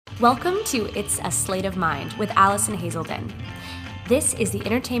Welcome to It's a Slate of Mind with Allison Hazelden. This is the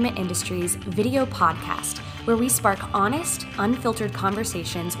entertainment industry's video podcast where we spark honest, unfiltered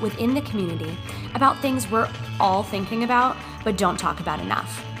conversations within the community about things we're all thinking about but don't talk about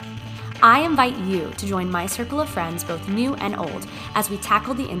enough. I invite you to join my circle of friends, both new and old, as we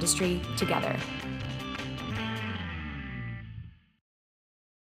tackle the industry together.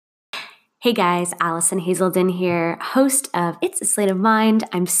 Hey guys, Allison Hazelden here, host of It's a Slate of Mind.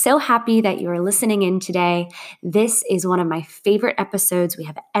 I'm so happy that you are listening in today. This is one of my favorite episodes we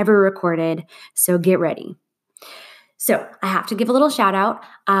have ever recorded, so get ready. So I have to give a little shout out.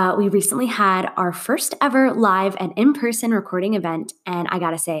 We recently had our first ever live and in-person recording event, and I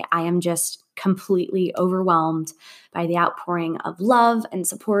gotta say, I am just completely overwhelmed by the outpouring of love and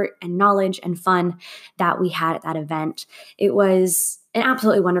support and knowledge and fun that we had at that event. It was an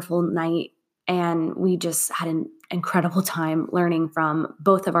absolutely wonderful night, and we just had an incredible time learning from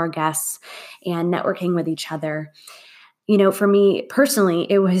both of our guests and networking with each other. You know, for me personally,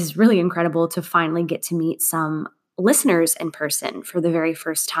 it was really incredible to finally get to meet some listeners in person for the very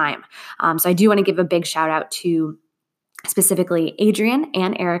first time. So I do want to give a big shout out to specifically Adrian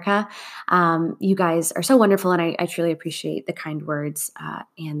and Erica. You guys are so wonderful, and I truly appreciate the kind words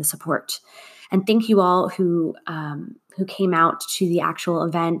and the support. And thank you all who came out to the actual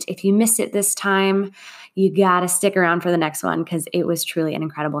event. If you missed it this time, you got to stick around for the next one because it was truly an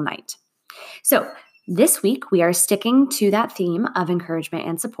incredible night. So this week, we are sticking to that theme of encouragement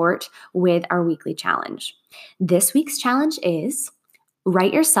and support with our weekly challenge. This week's challenge is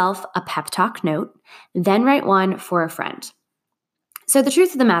write yourself a pep talk note, then write one for a friend. So the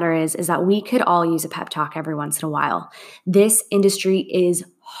truth of the matter is that we could all use a pep talk every once in a while. This industry is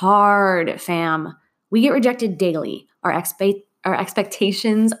hard, fam. We get rejected daily. Our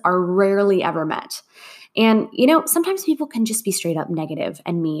expectations are rarely ever met. And, you know, sometimes people can just be straight up negative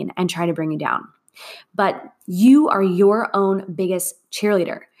and mean and try to bring you down. But you are your own biggest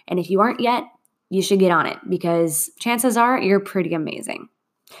cheerleader. And if you aren't yet, you should get on it because chances are you're pretty amazing.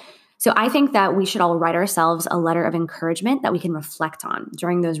 So I think that we should all write ourselves a letter of encouragement that we can reflect on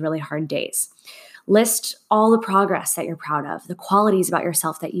during those really hard days. List all the progress that you're proud of, the qualities about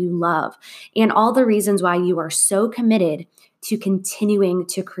yourself that you love, and all the reasons why you are so committed to continuing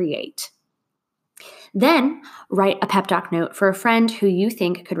to create. Then write a pep talk note for a friend who you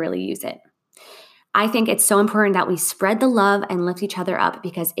think could really use it. I think it's so important that we spread the love and lift each other up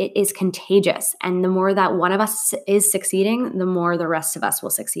because it is contagious. And the more that one of us is succeeding, the more the rest of us will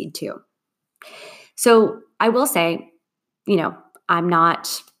succeed too. So I will say, you know, I'm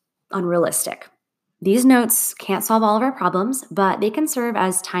not unrealistic. These notes can't solve all of our problems, but they can serve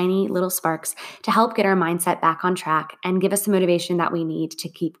as tiny little sparks to help get our mindset back on track and give us the motivation that we need to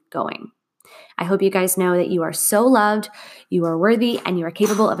keep going. I hope you guys know that you are so loved, you are worthy, and you are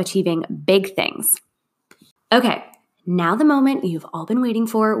capable of achieving big things. Okay, now the moment you've all been waiting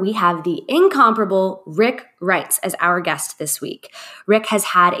for. We have the incomparable Rick Reitz as our guest this week. Rick has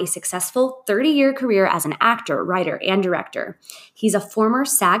had a successful 30-year career as an actor, writer, and director. He's a former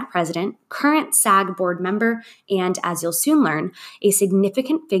SAG president, current SAG board member, and, as you'll soon learn, a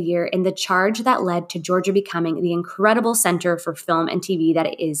significant figure in the charge that led to Georgia becoming the incredible center for film and TV that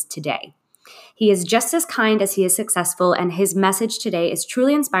it is today. He is just as kind as he is successful, and his message today is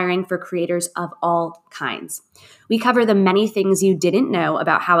truly inspiring for creators of all kinds. We cover the many things you didn't know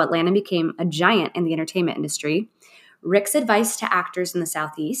about how Atlanta became a giant in the entertainment industry, Rick's advice to actors in the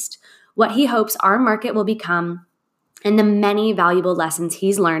Southeast, what he hopes our market will become, and the many valuable lessons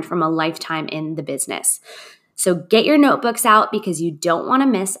he's learned from a lifetime in the business. So get your notebooks out because you don't want to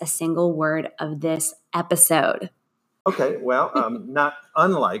miss a single word of this episode. Okay, well, not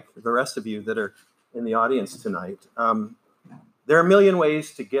unlike the rest of you that are in the audience tonight, there are a million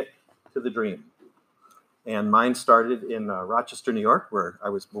ways to get to the dream. And mine started in Rochester, New York, where I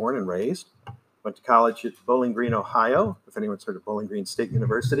was born and raised. Went to college at Bowling Green, Ohio, if anyone's heard of Bowling Green State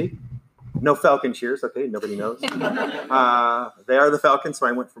University. No Falcon cheers, okay, nobody knows. They are the Falcons, so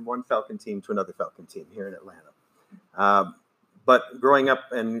I went from one Falcon team to another Falcon team here in Atlanta. But growing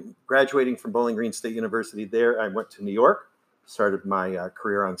up and graduating from Bowling Green State University there, I went to New York, started my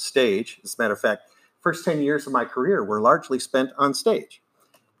career on stage. As a matter of fact, first 10 years of my career were largely spent on stage.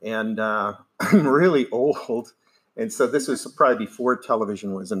 And I'm really old. And so this was probably before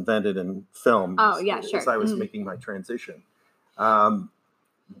television was invented and film. Oh, yeah, sure. As I was making my transition. But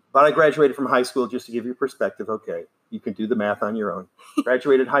I graduated from high school, just to give you perspective. Okay, you can do the math on your own.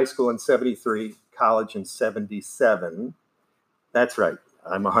 Graduated high school in 73, college in 77. That's right.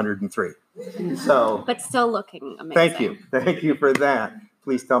 I'm 103. So, but still looking amazing. Thank you for that.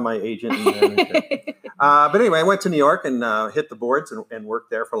 Please tell my agent. But anyway, I went to New York and hit the boards and worked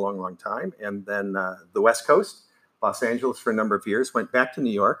there for a long, long time. And then the West Coast, Los Angeles for a number of years, went back to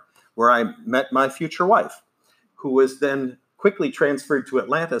New York, where I met my future wife, who was then quickly transferred to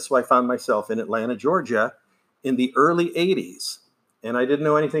Atlanta. So I found myself in Atlanta, Georgia in the early 80s. And I didn't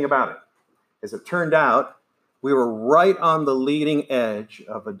know anything about it. As it turned out, we were right on the leading edge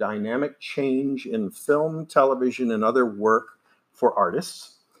of a dynamic change in film, television, and other work for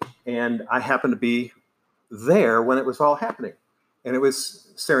artists. And I happened to be there when it was all happening. And it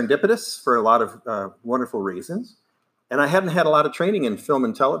was serendipitous for a lot of wonderful reasons. And I hadn't had a lot of training in film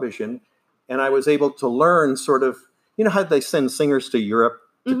and television. And I was able to learn sort of, you know how they send singers to Europe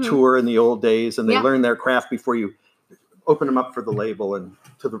to tour in the old days, and they learn their craft before you open them up for the label and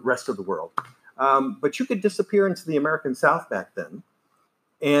to the rest of the world. But you could disappear into the American South back then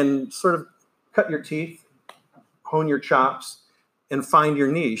and sort of cut your teeth, hone your chops, and find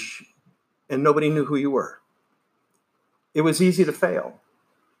your niche, and nobody knew who you were. It was easy to fail,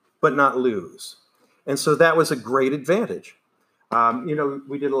 but not lose. And so that was a great advantage.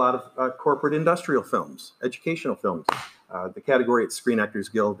 We did a lot of corporate industrial films, educational films. The category at Screen Actors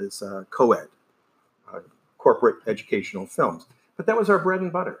Guild is co-ed, corporate educational films. But that was our bread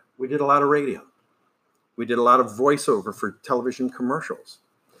and butter. We did a lot of radio. We did a lot of voiceover for television commercials.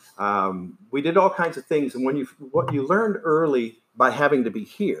 We did all kinds of things. And what you learned early by having to be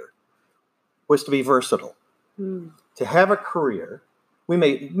here was to be versatile, to have a career. We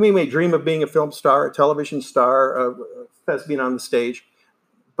may dream of being a film star, a television star, a thespian on the stage,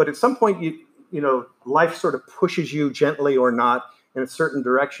 but at some point, life sort of pushes you gently or not in a certain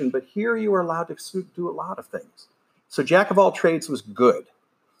direction. But here you are allowed to do a lot of things. So jack of all trades was good.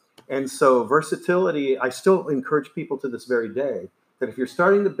 And so versatility, I still encourage people to this very day that if you're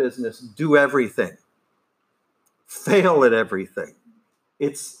starting the business, do everything. Fail at everything.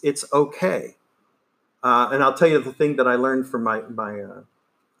 It's okay. And I'll tell you the thing that I learned from my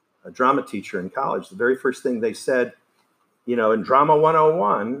drama teacher in college. The very first thing they said, in Drama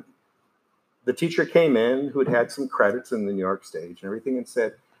 101, the teacher came in who had some credits in the New York stage and everything and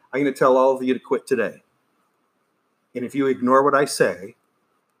said, I'm going to tell all of you to quit today. And if you ignore what I say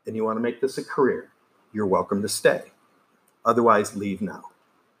and you want to make this a career, you're welcome to stay. Otherwise, leave now.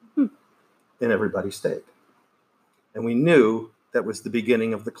 And everybody stayed. And we knew that was the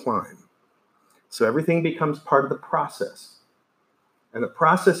beginning of the climb. So everything becomes part of the process. And the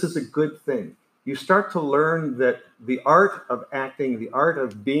process is a good thing. You start to learn that the art of acting, the art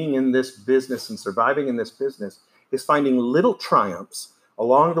of being in this business and surviving in this business is finding little triumphs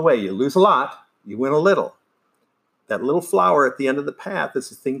along the way. You lose a lot, you win a little. That little flower at the end of the path is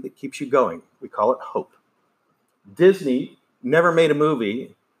the thing that keeps you going. We call it hope. Disney never made a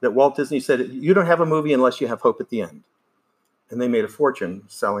movie that Walt Disney said, you don't have a movie unless you have hope at the end. And they made a fortune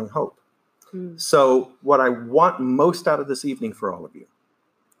selling hope. So what I want most out of this evening for all of you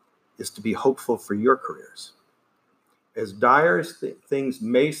is to be hopeful for your careers. As dire as things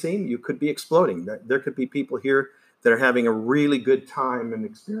may seem, you could be exploding. There could be people here that are having a really good time and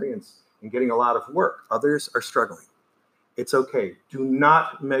experience and getting a lot of work. Others are struggling. It's okay. Do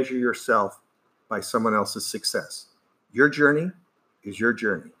not measure yourself by someone else's success. Your journey is your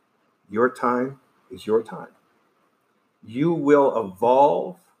journey. Your time is your time. You will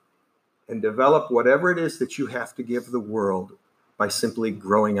evolve and develop whatever it is that you have to give the world by simply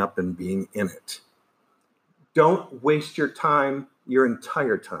growing up and being in it. Don't waste your time, your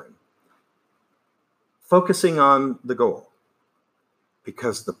entire time, focusing on the goal,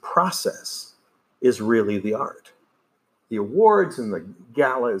 because the process is really the art. The awards and the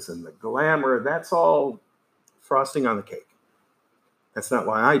galas and the glamour, that's all frosting on the cake. That's not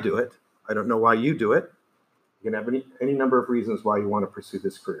why I do it. I don't know why you do it. You can have any number of reasons why you want to pursue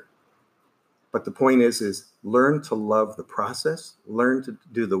this career. But the point is learn to love the process, learn to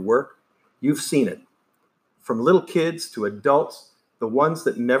do the work. You've seen it. From little kids to adults, the ones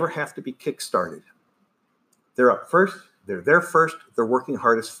that never have to be kickstarted. They're up first, they're there first, they're working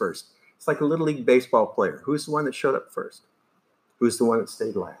hardest first. It's like a Little League baseball player. Who's the one that showed up first? Who's the one that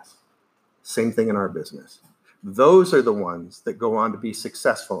stayed last? Same thing in our business. Those are the ones that go on to be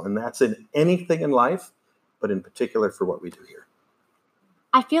successful. And that's in anything in life, but in particular for what we do here.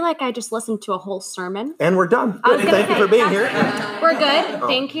 I feel like I just listened to a whole sermon. And we're done. Thank you for being here. We're good.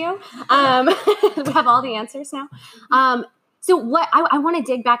 Thank you. We have all the answers now. So what I want to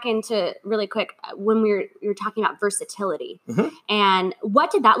dig back into really quick when you're talking about versatility, and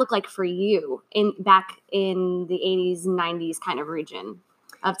what did that look like for you back in the 80s, 90s kind of region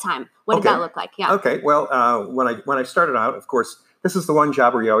of time? What did that look like? Yeah. Okay. Well, when I started out, of course, this is the one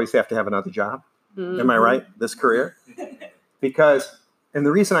job where you always have to have another job. Am I right? This career, because And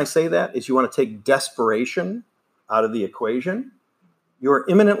the reason I say that is you want to take desperation out of the equation. You're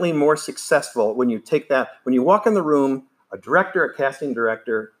imminently more successful when you take that, when you walk in the room, a director, a casting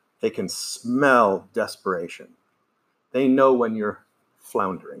director, they can smell desperation. They know when you're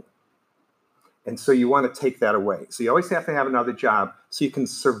floundering. And so you want to take that away. So you always have to have another job so you can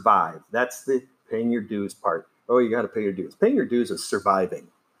survive. That's the paying your dues part. Oh, you got to pay your dues. Paying your dues is surviving.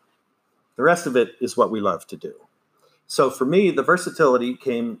 The rest of it is what we love to do. So for me, the versatility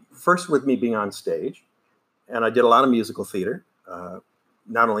came first with me being on stage. And I did a lot of musical theater,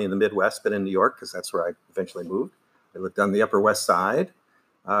 not only in the Midwest, but in New York, because that's where I eventually moved. I lived on the Upper West Side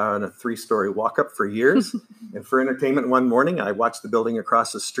on a 3-story walk-up for years. And for entertainment one morning, I watched the building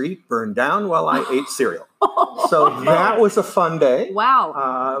across the street burn down while I ate cereal. So that was a fun day.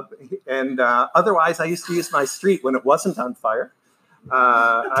 Wow. Otherwise, I used to use my street when it wasn't on fire.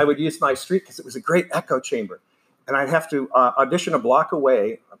 I would use my street because it was a great echo chamber. And I'd have to audition a block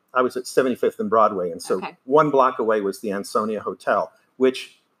away. I was at 75th and Broadway. And so one block away was the Ansonia Hotel,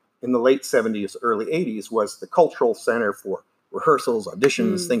 which in the late 70s, early 80s was the cultural center for rehearsals,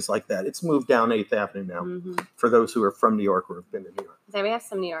 auditions, things like that. It's moved down 8th Avenue now for those who are from New York or have been to New York. So we have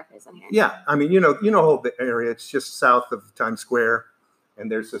some New Yorkers in here. Yeah. I mean, you know the area. It's just south of Times Square.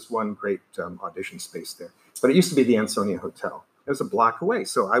 And there's this one great audition space there. But it used to be the Ansonia Hotel. It was a block away.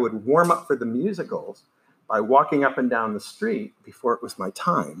 So I would warm up for the musicals by walking up and down the street before it was my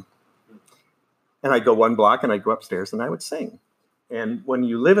time. And I'd go one block and I'd go upstairs and I would sing. And when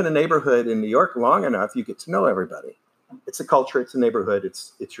you live in a neighborhood in New York long enough, you get to know everybody. It's a culture, it's a neighborhood,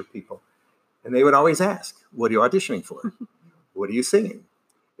 it's your people. And they would always ask, what are you auditioning for? What are you singing?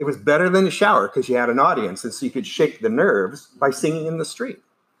 It was better than the shower because you had an audience and so you could shake the nerves by singing in the street.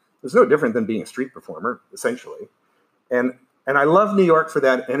 It was no different than being a street performer, essentially. And I love New York for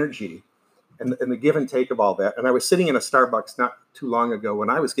that energy and the give and take of all that. And I was sitting in a Starbucks not too long ago when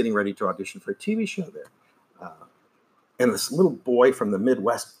I was getting ready to audition for a TV show there. And this little boy from the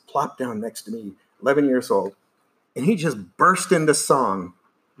Midwest plopped down next to me, 11 years old, and he just burst into song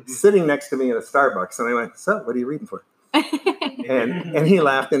sitting next to me at a Starbucks. And I went, so what are you reading for? and he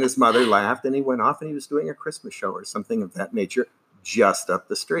laughed and his mother laughed and he went off and he was doing a Christmas show or something of that nature just up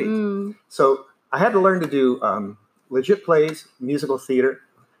the street. So I had to learn to do legit plays, musical theater.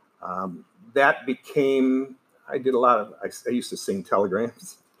 That became, I used to sing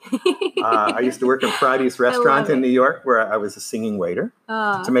telegrams. I used to work in Friday's restaurant in New York where I was a singing waiter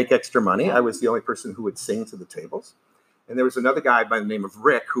to make extra money. I was the only person who would sing to the tables. And there was another guy by the name of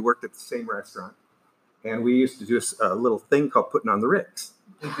Rick who worked at the same restaurant. And we used to do a little thing called putting on the Ricks.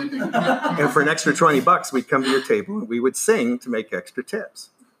 And for an extra $20, we'd come to your table and we would sing to make extra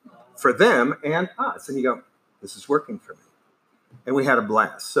tips for them and us. And you go, this is working for me. And we had a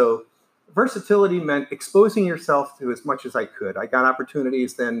blast. So versatility meant exposing yourself to as much as I could. I got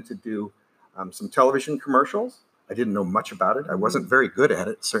opportunities then to do some television commercials. I didn't know much about it. I wasn't very good at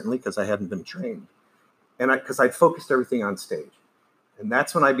it, certainly, because I hadn't been trained. And because I'd focused everything on stage. And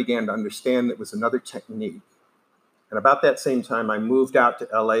that's when I began to understand that it was another technique. And about that same time, I moved out to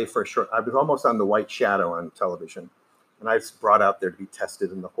LA for a short, I was almost on The White Shadow on television. And I was brought out there to be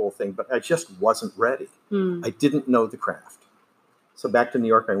tested in the whole thing, but I just wasn't ready. I didn't know the craft. So back to New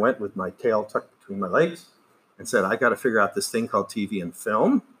York I went with my tail tucked between my legs and said, I got to figure out this thing called TV and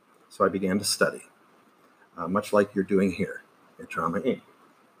film. So I began to study, much like you're doing here at Drama Inc.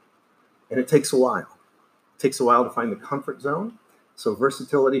 And it takes a while. It takes a while to find the comfort zone. So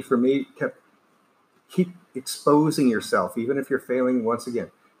versatility for me keep exposing yourself, even if you're failing once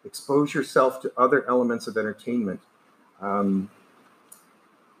again. Expose yourself to other elements of entertainment.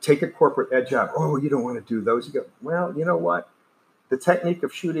 Take a corporate ed job. Oh, you don't want to do those. You go, well, you know what? The technique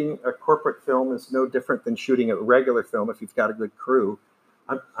of shooting a corporate film is no different than shooting a regular film if you've got a good crew.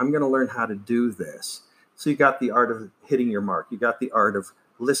 I'm going to learn how to do this. So you got the art of hitting your mark. You got the art of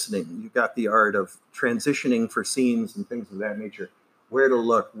listening. You got the art of transitioning for scenes and things of that nature. Where to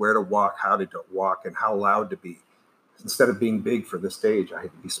look, where to walk, how to walk, and how loud to be. Instead of being big for the stage, I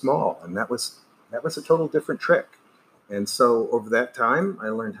had to be small. And that was a total different trick. And so over that time, I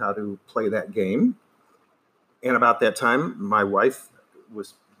learned how to play that game. And about that time, my wife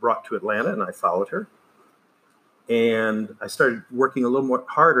was brought to Atlanta and I followed her. And I started working a little more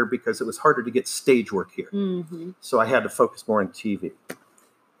harder because it was harder to get stage work here. So I had to focus more on TV.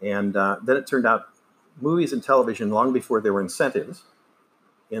 And then it turned out movies and television, long before there were incentives,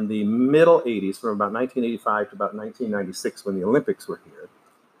 in the middle 80s, from about 1985 to about 1996 when the Olympics were here,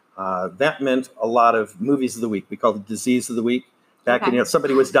 that meant a lot of movies of the week. We called it Disease of the Week. Back Okay. in,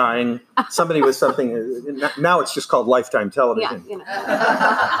 somebody was dying, somebody was something. Now it's just called Lifetime television.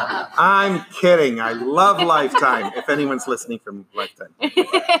 Yeah, I'm kidding. I love Lifetime. If anyone's listening from Lifetime,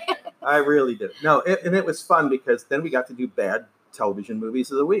 I really did. No, and it was fun because then we got to do bad television movies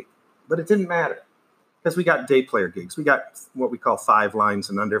of the week, but it didn't matter because we got day player gigs. We got what we call 5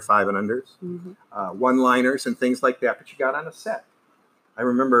 lines and under, 5 and unders, one-liners and things like that. But you got on a set. I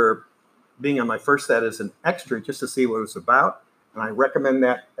remember being on my first set as an extra just to see what it was about. And I recommend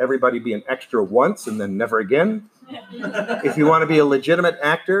that everybody be an extra once and then never again. If you want to be a legitimate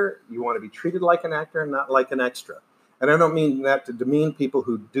actor, you want to be treated like an actor and not like an extra. And I don't mean that to demean people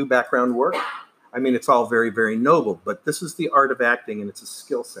who do background work. I mean, it's all very, very noble. But this is the art of acting, and it's a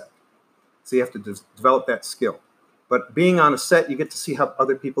skill set. So you have to develop that skill. But being on a set, you get to see how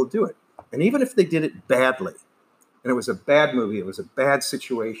other people do it. And even if they did it badly, and it was a bad movie, it was a bad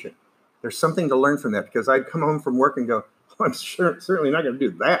situation, there's something to learn from that. Because I'd come home from work and go, I'm certainly not going to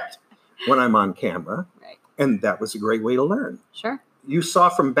do that when I'm on camera. Right. And that was a great way to learn. Sure. You saw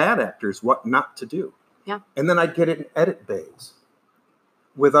from bad actors what not to do. Yeah. And then I'd get it in edit bays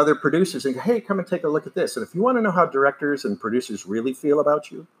with other producers and go, hey, come and take a look at this. And if you want to know how directors and producers really feel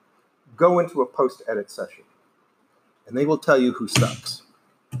about you, go into a post-edit session. And they will tell you who sucks.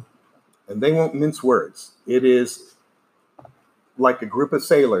 And they won't mince words. It is like a group of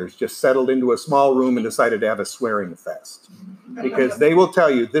sailors just settled into a small room and decided to have a swearing fest. Because they will tell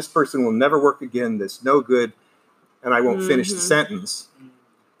you, this person will never work again, this no good, and I won't finish the sentence.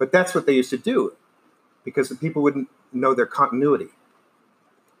 But that's what they used to do, because the people wouldn't know their continuity.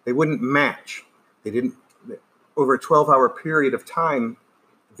 They wouldn't match. They didn't, over a 12-hour period of time,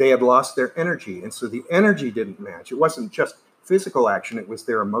 they had lost their energy. And so the energy didn't match. It wasn't just physical action, it was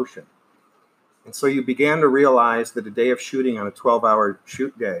their emotion. And so you began to realize that a day of shooting on a 12-hour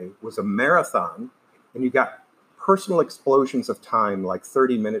shoot day was a marathon, and you got personal explosions of time, like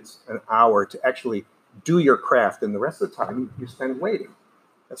 30 minutes, an hour, to actually do your craft. And the rest of the time, you spend waiting.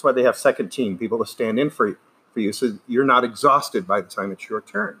 That's why they have second team, people to stand in for you, so you're not exhausted by the time it's your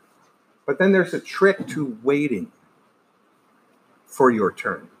turn. But then there's a trick to waiting for your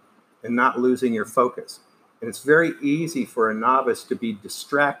turn and not losing your focus. And it's very easy for a novice to be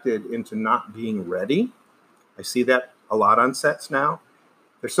distracted into not being ready. I see that a lot on sets now.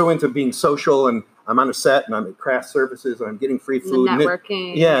 They're so into being social, and I'm on a set and I'm at craft services and I'm getting free food.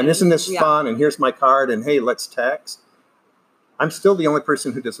 Networking. And isn't this fun? And here's my card, and hey, let's text. I'm still the only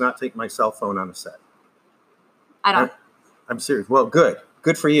person who does not take my cell phone on a set. I don't. I'm serious. Well, good.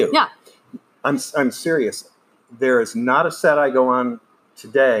 Good for you. Yeah. I'm serious. There is not a set I go on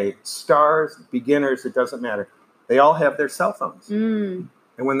today, stars, beginners, it doesn't matter. They all have their cell phones. And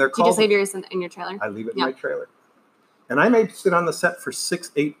when they're called... Do you just leave yours in your trailer? I leave it in my trailer. And I may sit on the set for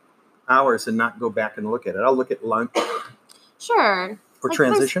 6-8 hours and not go back and look at it. I'll look at lunch. Sure. Or like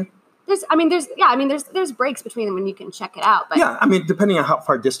transition. There's breaks between them when you can check it out. But yeah, I mean, depending on how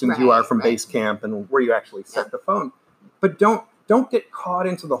far distant you are from base camp and where you actually set the phone. But don't get caught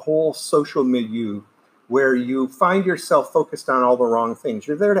into the whole social milieu where you find yourself focused on all the wrong things.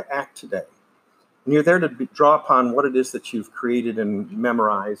 You're there to act today. And you're there to draw upon what it is that you've created and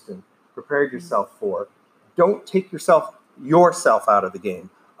memorized and prepared yourself for. Don't take yourself out of the game.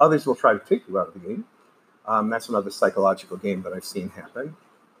 Others will try to take you out of the game. That's another psychological game that I've seen happen.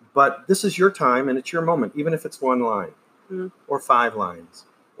 But this is your time and it's your moment, even if it's 1 line or 5 lines,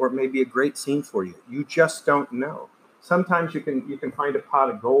 or it may be a great scene for you. You just don't know. Sometimes you can find a pot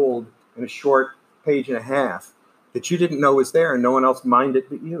of gold in a short page and a half that you didn't know was there and no one else minded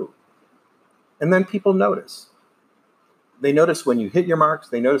but you. And then people notice. They notice when you hit your marks.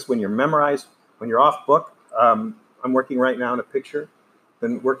 They notice when you're memorized, when you're off book. I'm working right now in a picture,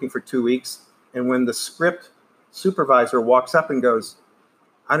 been working for 2 weeks. And when the script supervisor walks up and goes,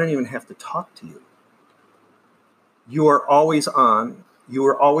 I don't even have to talk to you. You are always on. You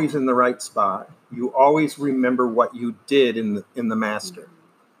are always in the right spot. You always remember what you did in the master.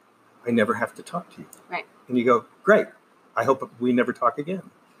 I never have to talk to you. Right. And you go, great. I hope we never talk again.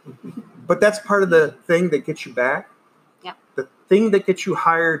 But that's part of the thing that gets you back. Yeah. The thing that gets you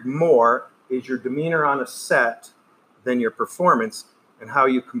hired more is your demeanor on a set than your performance and how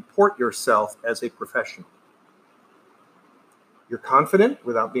you comport yourself as a professional. You're confident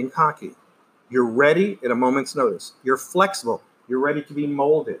without being cocky. You're ready at a moment's notice. You're flexible. You're ready to be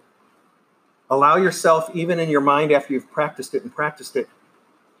molded. Allow yourself, even in your mind after you've practiced it,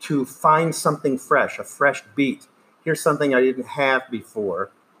 to find something fresh, a fresh beat. Here's something I didn't have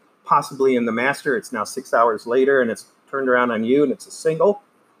before. Possibly in the master, it's now 6 hours later and it's turned around on you and it's a single.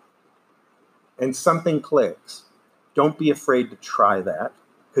 And something clicks. Don't be afraid to try that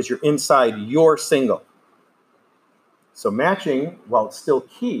because you're inside your single. So matching, while it's still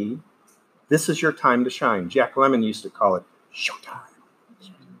key, this is your time to shine. Jack Lemmon used to call it showtime.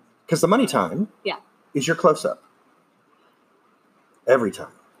 Because the money time is your close-up. Every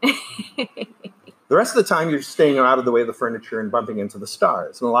time. The rest of the time, you're staying out of the way of the furniture and bumping into the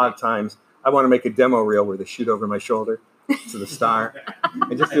stars. And a lot of times, I want to make a demo reel where they shoot over my shoulder to the star.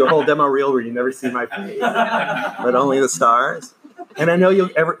 And just do a whole demo reel where you never see my face, but only the stars. And I know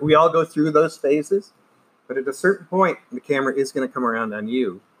we all go through those phases. But at a certain point, the camera is going to come around on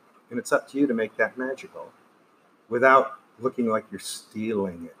you. And it's up to you to make that magical without looking like you're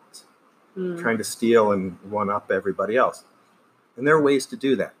stealing it, trying to steal and one-up everybody else. And there are ways to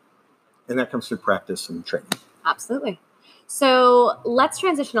do that. And that comes through practice and training. Absolutely. So let's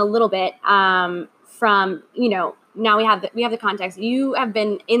transition a little bit from, now we have the context. You have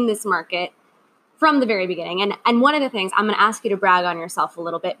been in this market from the very beginning. And one of the things, I'm going to ask you to brag on yourself a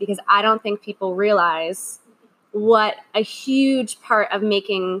little bit, because I don't think people realize what a huge part of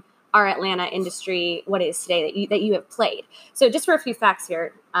making our Atlanta industry what it is today that you have played. So just for a few facts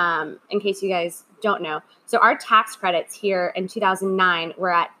here, in case you guys don't know. So our tax credits here in 2009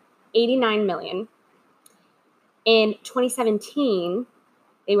 were at $89 million. In 2017,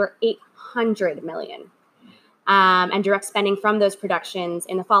 they were $800 million. And direct spending from those productions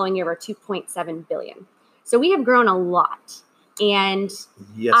in the following year were $2.7 billion. So we have grown a lot. And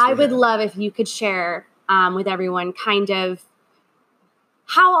yes, I would love if you could share with everyone kind of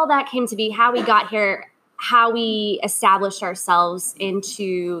how all that came to be, how we got here, how we established ourselves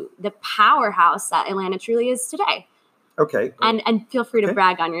into the powerhouse that Atlanta truly is today. Okay. And feel free to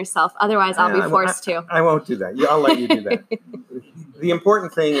brag on yourself. Otherwise, I'll be forced to. I won't do that. I'll let you do that. The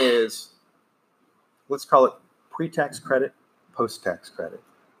important thing is, let's call it pre-tax credit, post-tax credit.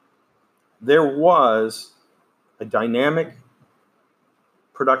 There was a dynamic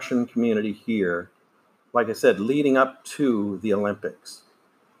production community here, like I said, leading up to the Olympics,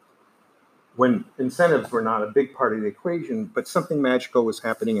 when incentives were not a big part of the equation, but something magical was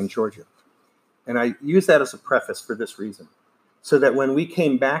happening in Georgia. And I use that as a preface for this reason, so that when we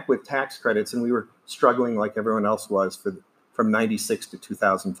came back with tax credits and we were struggling like everyone else was from 96 to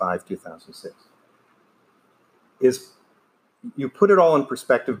 2005, 2006, is you put it all in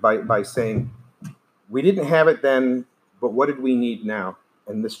perspective by saying, we didn't have it then, but what did we need now?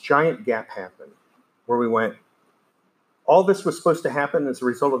 And this giant gap happened where we went, all this was supposed to happen as a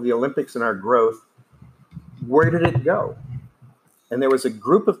result of the Olympics and our growth. Where did it go? And there was a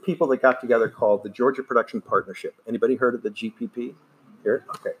group of people that got together called the Georgia Production Partnership. Anybody heard of the GPP here?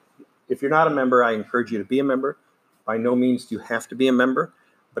 Okay. If you're not a member, I encourage you to be a member. By no means do you have to be a member,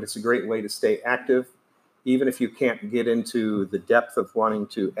 but it's a great way to stay active. Even if you can't get into the depth of wanting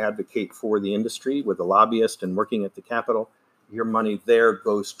to advocate for the industry with a lobbyist and working at the Capitol, your money there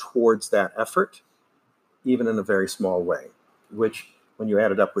goes towards that effort, even in a very small way, which when you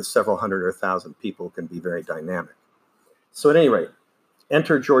add it up with several hundred or 1,000 people can be very dynamic. So at any rate,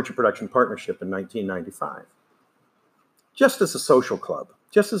 enter Georgia Production Partnership in 1995. Just as a social club,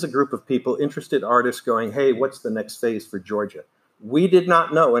 just as a group of people, interested artists going, hey, what's the next phase for Georgia? We did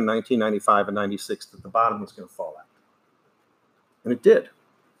not know in 1995 and 96 that the bottom was going to fall out. And it did.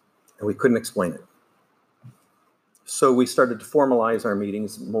 And we couldn't explain it. So we started to formalize our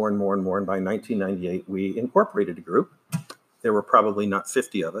meetings more and more and more. And by 1998, we incorporated a group. There were probably not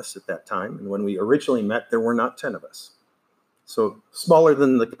 50 of us at that time. And when we originally met, there were not 10 of us. So smaller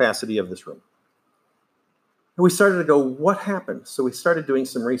than the capacity of this room. And we started to go, what happened? So we started doing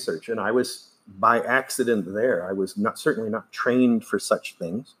some research. And I was by accident there. I was certainly not trained for such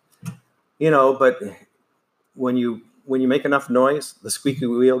things. But when you make enough noise, the squeaky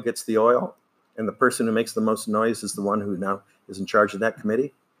wheel gets the oil. And the person who makes the most noise is the one who now is in charge of that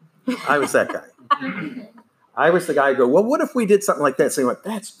committee. I was that guy. I was the guy who go, well, what if we did something like that? So he went,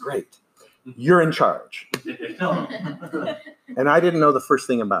 that's great. You're in charge. And I didn't know the first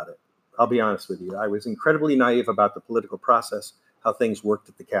thing about it. I'll be honest with you. I was incredibly naive about the political process, how things worked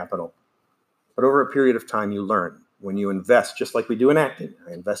at the Capitol. But over a period of time, you learn. When you invest, just like we do in acting,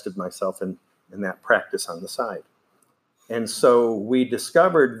 I invested myself in that practice on the side. And so we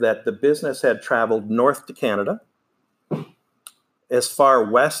discovered that the business had traveled north to Canada, as far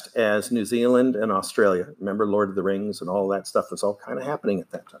west as New Zealand and Australia. Remember Lord of the Rings and all that stuff was all kind of happening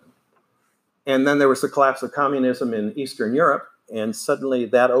at that time. And then there was the collapse of communism in Eastern Europe, and suddenly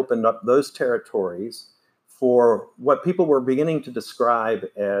that opened up those territories for what people were beginning to describe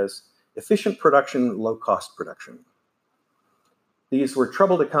as efficient production, low-cost production. These were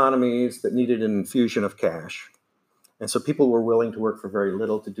troubled economies that needed an infusion of cash. And so people were willing to work for very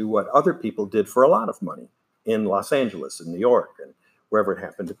little to do what other people did for a lot of money in Los Angeles and New York and wherever it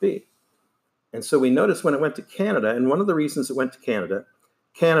happened to be. And so we noticed when it went to Canada, and one of the reasons it went to Canada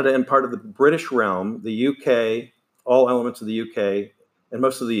and part of the British realm, the UK, all elements of the UK, and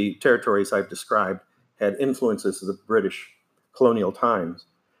most of the territories I've described had influences of the British colonial times.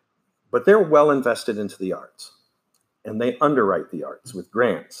 But they're well invested into the arts, and they underwrite the arts with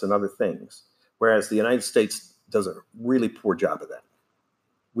grants and other things, whereas the United States does a really poor job of that.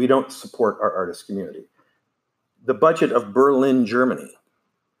 We don't support our artist community. The budget of Berlin, Germany,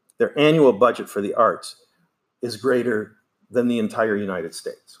 their annual budget for the arts is greater than the entire United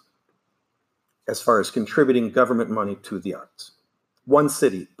States as far as contributing government money to the arts. One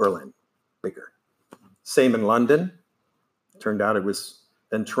city, Berlin, bigger. Same in London. Turned out it was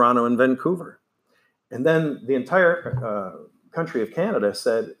then Toronto and Vancouver. And then the entire country of Canada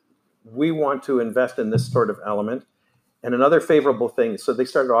said, we want to invest in this sort of element. And another favorable thing, so they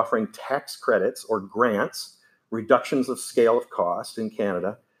started offering tax credits or grants, reductions of scale of cost in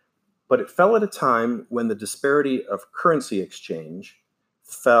Canada. But it fell at a time when the disparity of currency exchange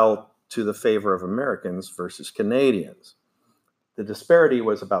fell to the favor of Americans versus Canadians. The disparity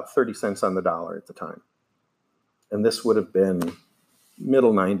was about 30 cents on the dollar at the time. And this would have been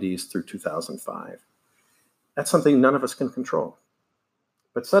middle 90s through 2005. That's something none of us can control.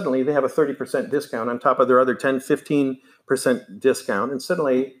 But suddenly they have a 30% discount on top of their other 10, 15% discount. And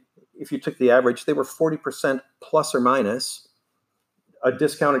suddenly, if you took the average, they were 40% plus or minus a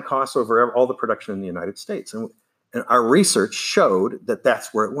discounted cost over all the production in the United States. And our research showed that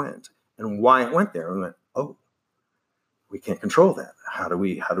that's where it went and why it went there. And we went, oh, we can't control that. How do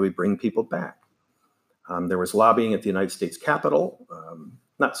we bring people back? There was lobbying at the United States Capitol,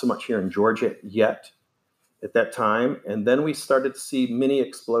 not so much here in Georgia yet at that time. And then we started to see mini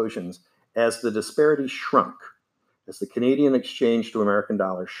explosions as the disparity shrunk, as the Canadian exchange to American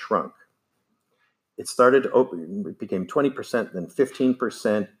dollar shrunk. It started to open, it became 20%, then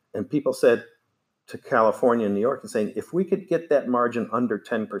 15%. And people said to California and New York and saying, if we could get that margin under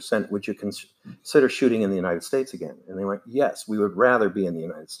 10%, would you consider shooting in the United States again? And they went, yes, we would rather be in the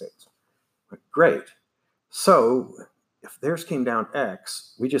United States. I went, great. So if theirs came down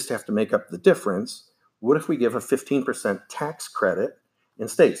X, we just have to make up the difference. What if we give a 15% tax credit in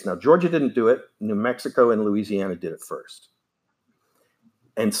states? Now, Georgia didn't do it. New Mexico and Louisiana did it first.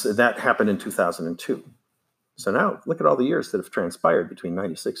 And so that happened in 2002. So now look at all the years that have transpired between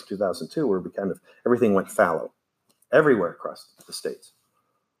 96 and 2002, where everything went fallow everywhere across the states.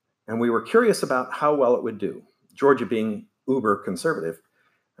 And we were curious about how well it would do. Georgia being uber conservative,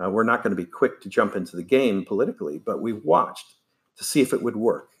 we're not going to be quick to jump into the game politically, but we watched to see if it would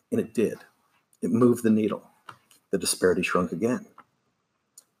work. And it did. It moved the needle. The disparity shrunk again.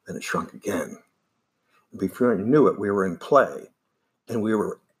 Then it shrunk again. And before I knew it, we were in play. And we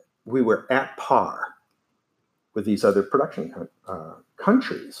were at par with these other production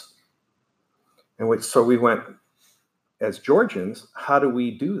countries. And so we went, as Georgians, how do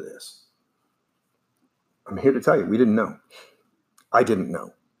we do this? I'm here to tell you, we didn't know. I didn't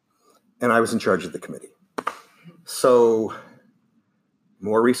know. And I was in charge of the committee. So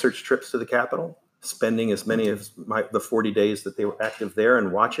more research trips to the Capitol, spending as many of the 40 days that they were active there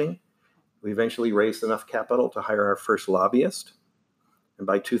and watching. We eventually raised enough capital to hire our first lobbyist. And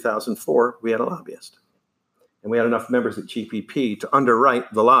by 2004, we had a lobbyist. And we had enough members at GPP to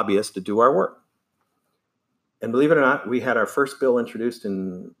underwrite the lobbyist to do our work. And believe it or not, we had our first bill introduced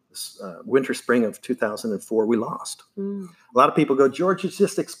in winter, spring of 2004. We lost. A lot of people go, Georgia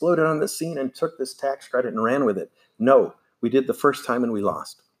just exploded on the scene and took this tax credit and ran with it. No, we did the first time and we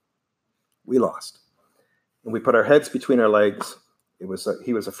lost. We lost. And we put our heads between our legs. He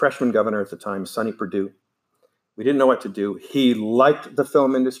was a freshman governor at the time, Sonny Perdue. We didn't know what to do. He liked the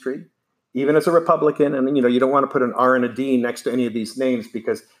film industry, even as a Republican. And, you don't want to put an R and a D next to any of these names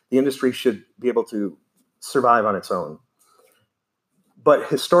because the industry should be able to survive on its own. But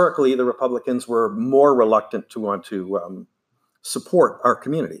historically, the Republicans were more reluctant to want to support our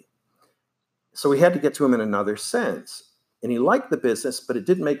community. So we had to get to him in another sense. And he liked the business, but it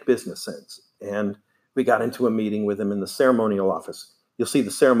didn't make business sense. And we got into a meeting with him in the ceremonial office. You'll see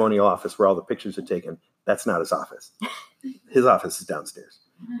the ceremonial office where all the pictures are taken. That's not his office. His office is downstairs.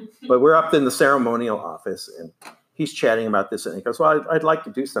 But we're up in the ceremonial office, and he's chatting about this. And he goes, well, I'd like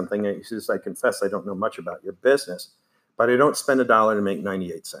to do something. And he says, I confess I don't know much about your business, but I don't spend $1 to make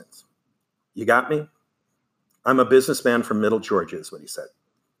 98 cents. You got me? I'm a businessman from Middle Georgia, is what he said.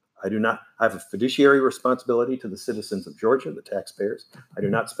 I have a fiduciary responsibility to the citizens of Georgia, the taxpayers. I do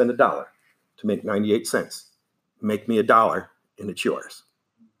not spend $1 to make 98 cents. Make me $1 and it's yours.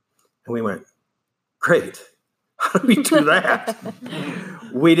 And we went, great. How do we do that?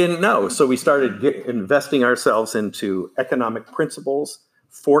 We didn't know. So we started investing ourselves into economic principles,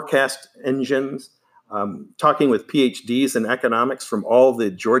 forecast engines, talking with PhDs in economics from all the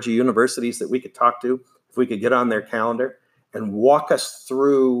Georgia universities that we could talk to, if we could get on their calendar and walk us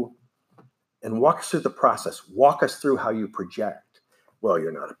through the process, walk us through how you project. Well,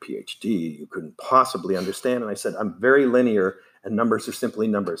 you're not a PhD, you couldn't possibly understand. And I said, I'm very linear and numbers are simply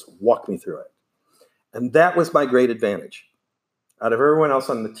numbers. Walk me through it. And that was my great advantage. Out of everyone else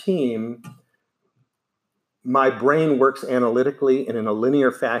on the team, my brain works analytically and in a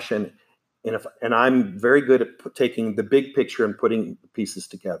linear fashion. And I'm very good at taking the big picture and putting the pieces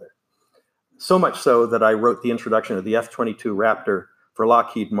together. So much so that I wrote the introduction of the F-22 Raptor for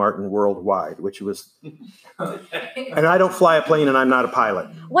Lockheed Martin worldwide, which was, and I don't fly a plane and I'm not a pilot.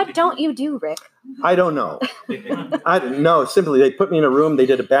 What don't you do, Rick? I don't know. I don't know. Simply, they put me in a room, they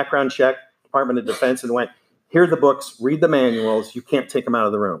did a background check, Department of Defense, and went, here are the books, read the manuals, you can't take them out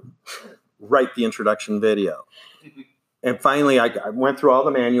of the room. Write the introduction video. And finally, I went through all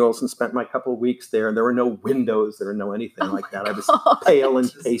the manuals and spent my couple of weeks there, and there were no windows, there were no anything like that. I was pale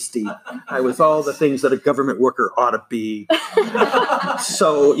and pasty. I was all the things that a government worker ought to be.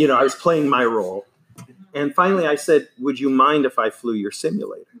 So, I was playing my role. And finally, I said, would you mind if I flew your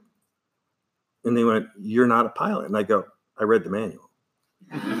simulator? And they went, you're not a pilot. And I go, I read the manual.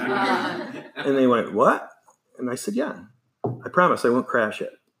 And they went, what? And I said, yeah, I promise I won't crash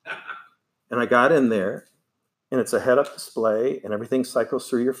it. And I got in there. And it's a head-up display, and everything cycles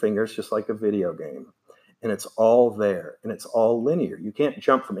through your fingers just like a video game. And it's all there, and it's all linear. You can't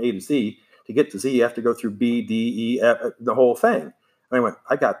jump from A to Z. To get to Z, you have to go through B, D, E, F, the whole thing. And I went,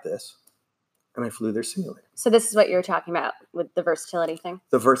 I got this. And I flew their simulator. So this is what you were talking about with the versatility thing?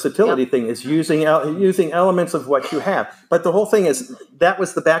 The versatility thing is using elements of what you have. But the whole thing is, that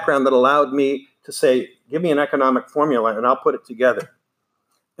was the background that allowed me to say, give me an economic formula, and I'll put it together.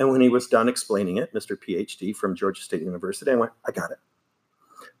 And when he was done explaining it, Mr. PhD from Georgia State University, I went, I got it.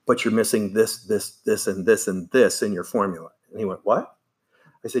 But you're missing this, and this in your formula. And he went, what?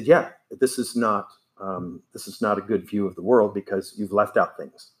 I said, yeah, this is not a good view of the world because you've left out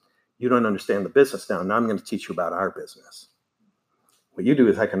things. You don't understand the business now. Now I'm going to teach you about our business. What you do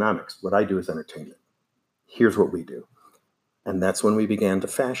is economics. What I do is entertainment. Here's what we do. And that's when we began to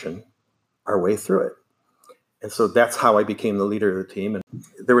fashion our way through it. And so that's how I became the leader of the team. And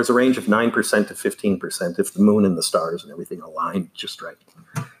there was a range of 9% to 15% if the moon and the stars and everything aligned just right.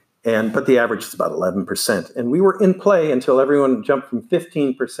 But the average is about 11%. And we were in play until everyone jumped from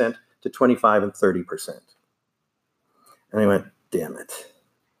 15% to 25 and 30%. And I went, damn it.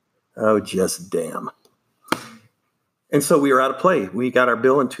 Oh, just damn. And so we were out of play. We got our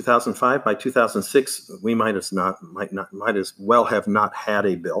bill in 2005. By 2006, we might as well have not had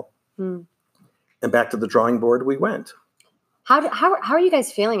a bill. Hmm. And back to the drawing board we went. How are you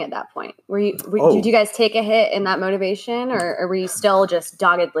guys feeling at that point? Did you guys take a hit in that motivation, or were you still just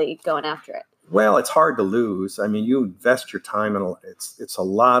doggedly going after it? Well, it's hard to lose. I mean, you invest your time, and it's a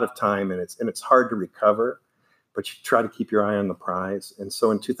lot of time, and it's hard to recover. But you try to keep your eye on the prize. And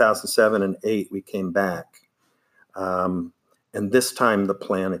so in 2007 and 2008, we came back, and this time the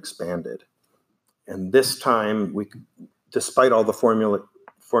plan expanded. And this time, despite all the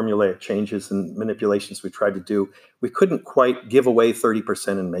formulaic changes and manipulations we tried to do, we couldn't quite give away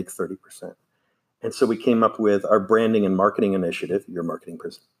 30% and make 30%. And so we came up with our branding and marketing initiative, your marketing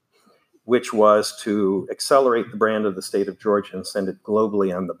person, which was to accelerate the brand of the state of Georgia and send it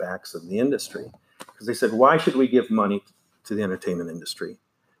globally on the backs of the industry. Because they said, why should we give money to the entertainment industry?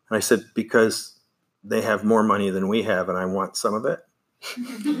 And I said, because they have more money than we have, and I want some of it.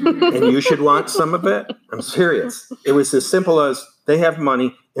 And you should want some of it. I'm serious. It was as simple as they have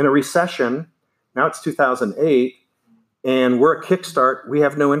money in a recession. Now it's 2008, and we're a kickstart. We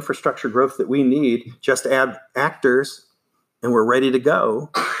have no infrastructure growth that we need. Just add actors, and we're ready to go.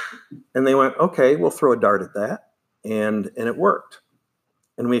 And they went, okay, we'll throw a dart at that. And it worked.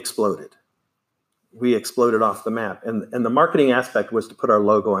 And we exploded. We exploded off the map. And the marketing aspect was to put our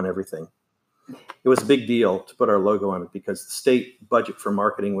logo on everything. It was a big deal to put our logo on it because the state budget for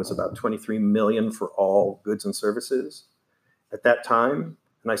marketing was about $23 million for all goods and services at that time.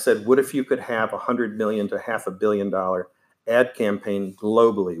 And I said, what if you could have $100 million to $500 million ad campaign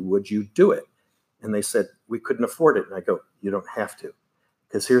globally? Would you do it? And they said, we couldn't afford it. And I go, you don't have to.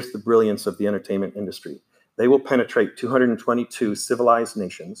 Because here's the brilliance of the entertainment industry. They will penetrate 222 civilized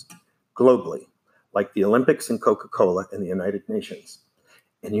nations globally, like the Olympics and Coca-Cola and the United Nations.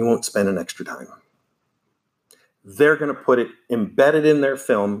 And you won't spend an extra dime. They're going to put it embedded in their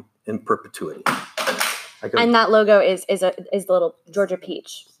film in perpetuity. And that logo is the little Georgia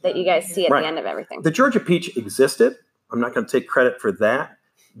peach that you guys see at the end of everything. The Georgia peach existed. I'm not going to take credit for that,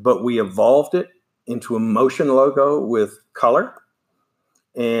 but we evolved it into a motion logo with color.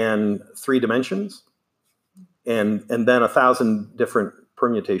 and 3 dimensions, and then 1,000 different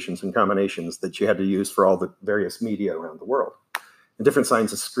permutations and combinations that you had to use for all the various media around the world. And different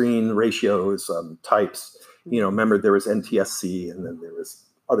signs of screen, ratios, types. Remember there was NTSC, and then there was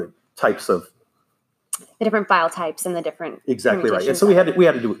other types of the different file types and the different exactly right. And so we had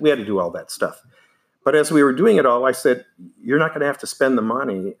to do all that stuff. But as we were doing it all, I said, you're not going to have to spend the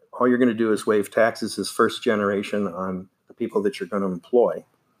money. All you're going to do is waive taxes as first generation on the people that you're going to employ.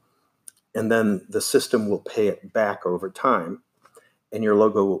 And then the system will pay it back over time. And your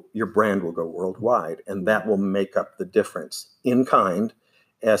brand will go worldwide. And that will make up the difference in kind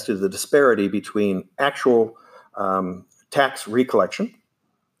as to the disparity between actual tax recollection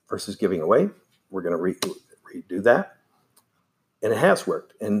versus giving away. We're going to redo that. And it has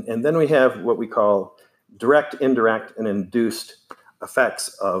worked. And then we have what we call direct, indirect, and induced effects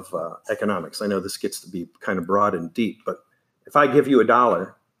of economics. I know this gets to be kind of broad and deep, but if I give you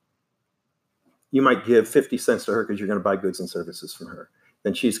 $1, you might give 50 cents to her because you're going to buy goods and services from her.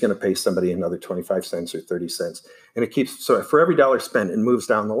 Then she's going to pay somebody another 25 cents or 30 cents. And it keeps, so for every dollar spent, it moves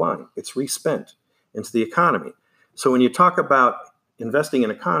down the line. It's respent into the economy. So when you talk about investing in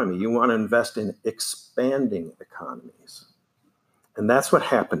economy, you want to invest in expanding economies. And that's what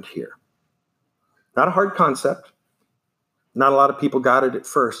happened here. Not a hard concept. Not a lot of people got it at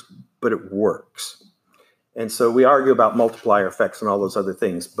first, but it works. And so we argue about multiplier effects and all those other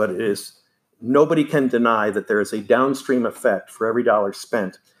things, but it is, nobody can deny that there is a downstream effect for every dollar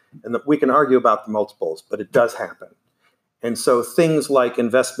spent. And that we can argue about the multiples, but it does happen. And so things like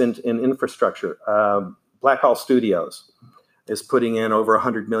investment in infrastructure, Blackhall Studios is putting in over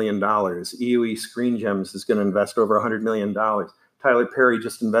 $100 million. EUE Screen Gems is going to invest over $100 million. Tyler Perry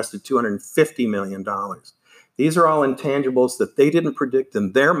just invested $250 million. These are all intangibles that they didn't predict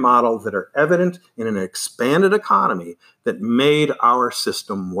in their model that are evident in an expanded economy that made our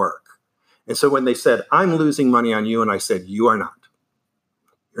system work. And so when they said, I'm losing money on you, and I said, you are not.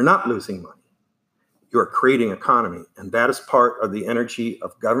 You're not losing money. You are creating economy. And that is part of the energy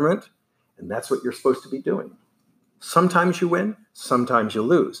of government. And that's what you're supposed to be doing. Sometimes you win, sometimes you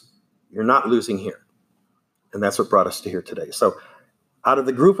lose. You're not losing here. And that's what brought us to here today. So out of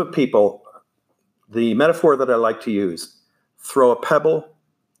the group of people, the metaphor that I like to use, throw a pebble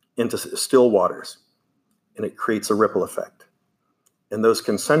into still waters, and it creates a ripple effect. And those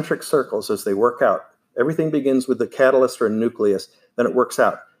concentric circles, as they work out, everything begins with the catalyst or nucleus, then it works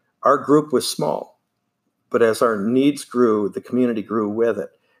out. Our group was small, but as our needs grew, the community grew with it.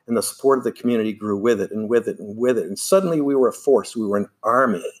 And the support of the community grew with it and with it and with it. And suddenly we were a force. We were an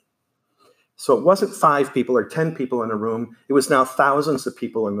army. So it wasn't 5 people or 10 people in a room. It was now thousands of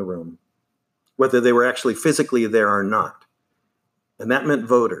people in the room, whether they were actually physically there or not. And that meant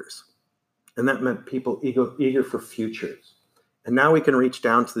voters. And that meant people eager for futures. And now we can reach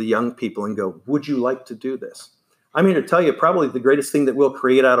down to the young people and go, would you like to do this? I'm here to tell you, probably the greatest thing that we'll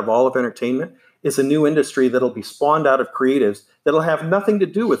create out of all of entertainment is a new industry that'll be spawned out of creatives that'll have nothing to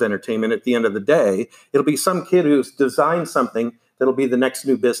do with entertainment at the end of the day. It'll be some kid who's designed something that'll be the next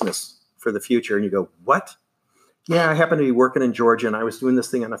new business for the future. And you go, what? Yeah, I happen to be working in Georgia, and I was doing this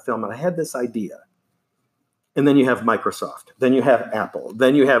thing on a film, and I had this idea. And then you have Microsoft. Then you have Apple.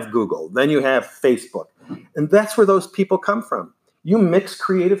 Then you have Google. Then you have Facebook. And that's where those people come from. You mix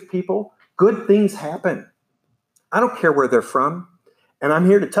creative people, good things happen. I don't care where they're from. And I'm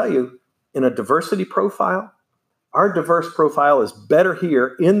here to tell you, in a diversity profile, our diverse profile is better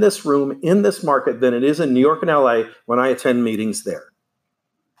here in this room, in this market, than it is in New York and LA when I attend meetings there.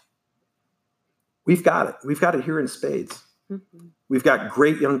 We've got it. We've got it here in spades. Mm-hmm. We've got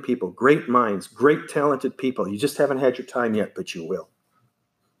great young people, great minds, great talented people. You just haven't had your time yet, but you will.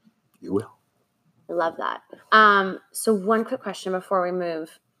 You will. I love that. So one quick question before we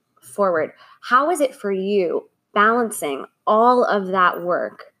move forward. How is it for you balancing all of that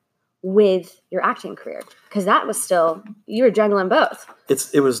work with your acting career? Because that was still, you were juggling both.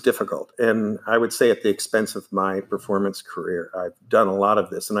 It was difficult. And I would say at the expense of my performance career. I've done a lot of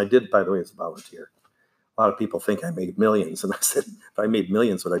this. And I did, by the way, as a volunteer. A lot of people think I made millions. And I said, if I made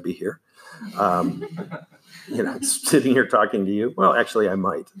millions, would I be here? Sitting here talking to you. Well, actually, I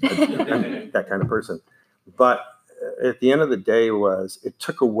might. I'm that kind of person. But at the end of the day it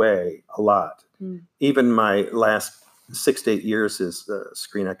took away a lot. Mm. Even my last 6 to 8 years as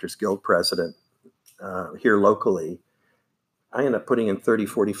Screen Actors Guild president here locally, I ended up putting in 30,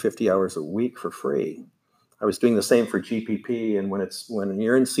 40, 50 hours a week for free. I was doing the same for GPP. And when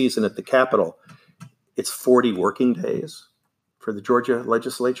you're in season at the Capitol, it's 40 working days for the Georgia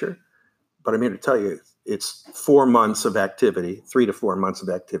legislature. But I'm here to tell you, it's 4 months of activity, 3 to 4 months of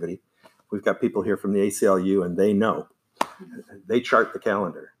activity. We've got people here from the ACLU, and they know. They chart the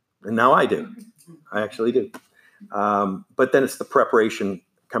calendar. And now I do. I actually do. But then it's the preparation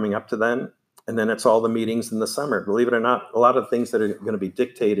coming up to then. And then it's all the meetings in the summer. Believe it or not, a lot of the things that are going to be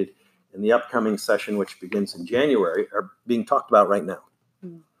dictated in the upcoming session, which begins in January, are being talked about right now.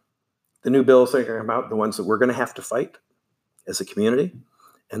 The new bills that are going to come out, the ones that we're going to have to fight as a community.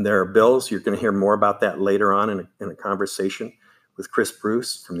 And there are bills, you're going to hear more about that later on in a conversation with Chris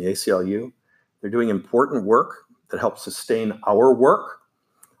Bruce from the ACLU. They're doing important work that helps sustain our work.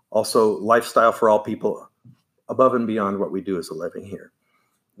 Also, lifestyle for all people above and beyond what we do as a living here.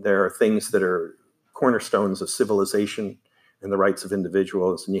 There are things that are cornerstones of civilization and the rights of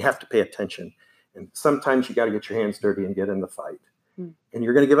individuals, and you have to pay attention. And sometimes you got to get your hands dirty and get in the fight. And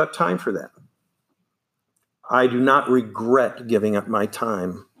you're going to give up time for that. I do not regret giving up my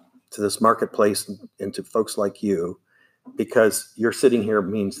time to this marketplace and to folks like you, because you're sitting here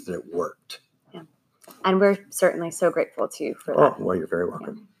means that it worked. Yeah. And we're certainly so grateful to you for that. Oh, well, you're very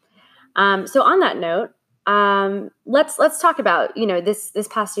welcome. Yeah. So on that note, let's talk about, this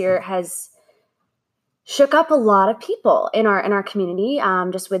past year has shook up a lot of people in our community,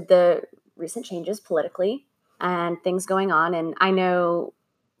 just with the recent changes politically and things going on. And I know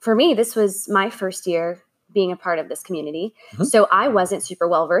for me, this was my first year being a part of this community. Mm-hmm. So I wasn't super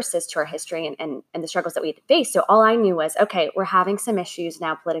well versed as to our history and the struggles that we had to face. So all I knew was, okay, we're having some issues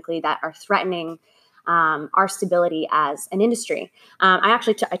now politically that are threatening our stability as an industry. I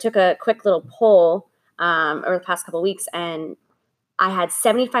took a quick little poll over the past couple of weeks, and I had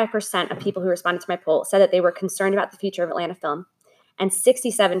 75% of people who responded to my poll said that they were concerned about the future of Atlanta film, and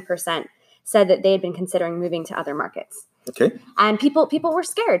 67% said that they had been considering moving to other markets. Okay. And people were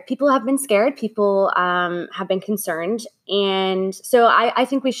scared. People have been scared. People have been concerned. And so I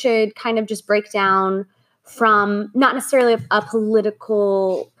think we should kind of just break down from not necessarily a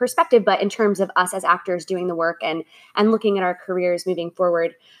political perspective, but in terms of us as actors doing the work and looking at our careers moving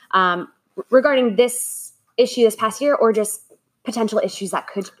forward, regarding this issue this past year, or just potential issues that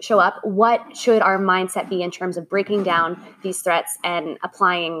could show up. What should our mindset be in terms of breaking down these threats and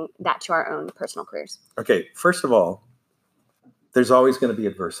applying that to our own personal careers? Okay, first of all, there's always going to be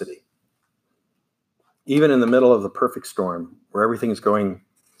adversity. Even in the middle of the perfect storm, where everything's going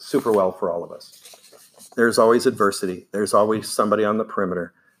super well for all of us, there's always adversity. There's always somebody on the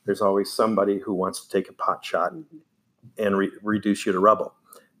perimeter. There's always somebody who wants to take a pot shot and reduce you to rubble.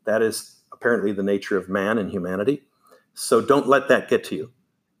 That is apparently the nature of man and humanity. So don't let that get to you.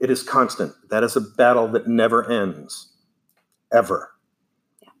 It is constant. That is a battle that never ends, ever.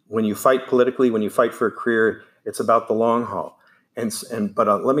 Yeah. When you fight politically, when you fight for a career, it's about the long haul.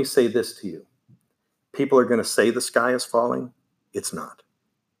 But let me say this to you. People are going to say the sky is falling. It's not.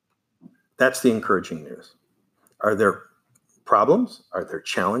 That's the encouraging news. Are there problems? Are there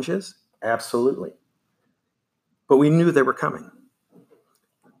challenges? Absolutely. But we knew they were coming.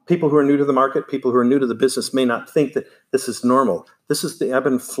 People who are new to the market, people who are new to the business may not think that this is normal. This is the ebb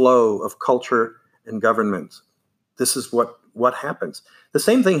and flow of culture and government. This is what happens. The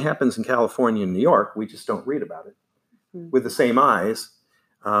same thing happens in California and New York. We just don't read about it with the same eyes.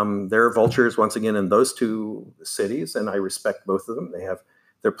 There are vultures, once again, in those two cities, and I respect both of them. They have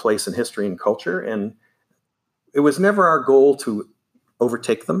their place in history and culture, and it was never our goal to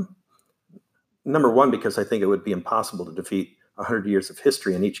overtake them. Number one, because I think it would be impossible to defeat 100 years of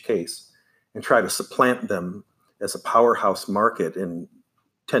history in each case and try to supplant them as a powerhouse market in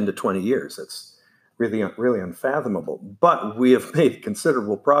 10 to 20 years. It's really, really unfathomable. But we have made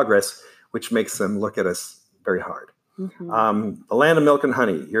considerable progress, which makes them look at us very hard. Mm-hmm. The land of milk and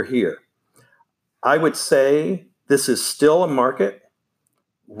honey, you're here. I would say this is still a market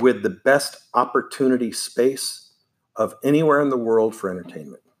with the best opportunity space of anywhere in the world for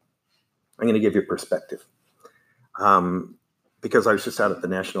entertainment. I'm going to give you perspective. Because I was just out at the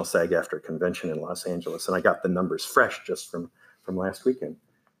National SAG-AFTRA convention in Los Angeles, and I got the numbers fresh just from last weekend.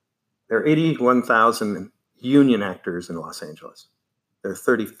 There are 81,000 union actors in Los Angeles. There are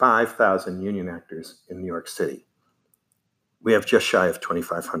 35,000 union actors in New York City. We have just shy of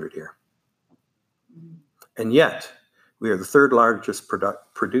 2,500 here. And yet, we are the third largest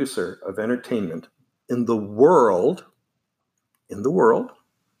producer of entertainment in the world. In the world.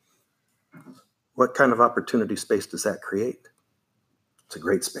 What kind of opportunity space does that create? It's a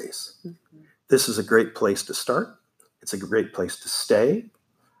great space. Mm-hmm. This is a great place to start. It's a great place to stay.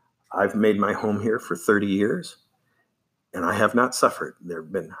 I've made my home here for 30 years, and I have not suffered. There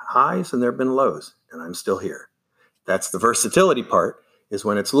have been highs and there have been lows, and I'm still here. That's the versatility part, is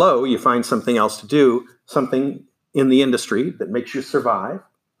when it's low, you find something else to do, something in the industry that makes you survive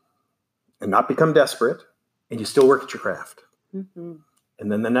and not become desperate, and you still work at your craft. Mm-hmm.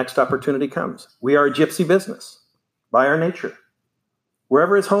 And then the next opportunity comes. We are a gypsy business. by our nature.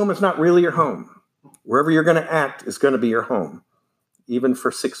 Wherever is home is not really your home. Wherever you're going to act is going to be your home, even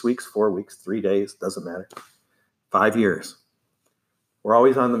for 6 weeks, 4 weeks, 3 days, doesn't matter. 5 years. We're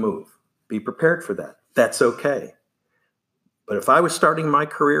always on the move. Be prepared for that. That's okay. But if I was starting my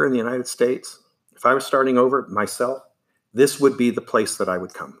career in the United States, if I was starting over myself, this would be the place that I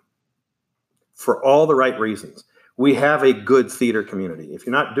would come. For all the right reasons. We have a good theater community. If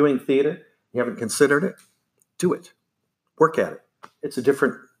you're not doing theater, you haven't considered it, do it. Work at it. It's a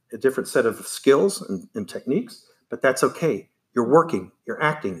different set of skills and techniques, but that's okay. You're working, you're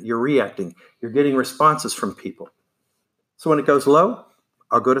acting, you're reacting, you're getting responses from people. So when it goes low,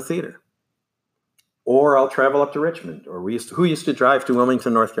 I'll go to theater. Or I'll travel up to Richmond. Or who used to drive to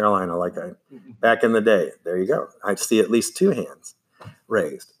Wilmington, North Carolina, back in the day? There you go. I'd see at least 2 hands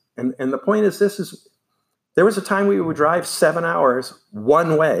raised. And the point is there was a time we would drive 7 hours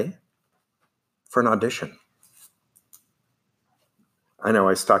one way for an audition. I know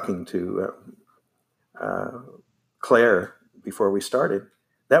I was talking to Claire before we started.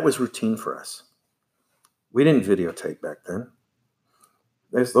 That was routine for us. We didn't videotape back then.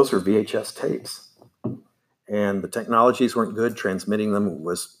 Those were VHS tapes. And the technologies weren't good. Transmitting them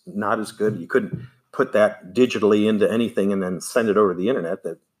was not as good. You couldn't put that digitally into anything and then send it over the internet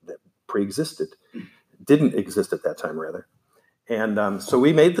that didn't exist at that time, rather. And so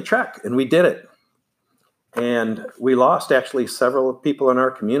we made the trek, and we did it. And we lost actually several people in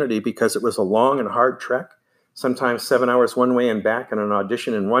our community because it was a long and hard trek, sometimes 7 hours one way and back, and an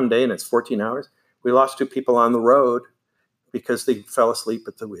audition in one day, and it's 14 hours. We lost 2 people on the road because they fell asleep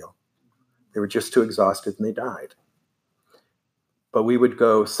at the wheel. They were just too exhausted, and they died. But we would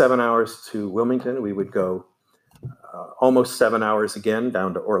go 7 hours to Wilmington. We would go almost 7 hours again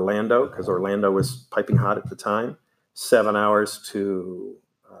down to Orlando, because Orlando was piping hot at the time. 7 hours to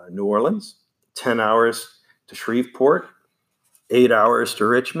New Orleans, 10 hours to Shreveport, 8 hours to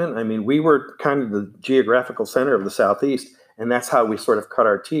Richmond. I mean, we were kind of the geographical center of the Southeast, and that's how we sort of cut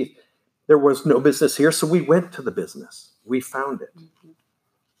our teeth. There was no business here, so we went to the business. We found it. Mm-hmm.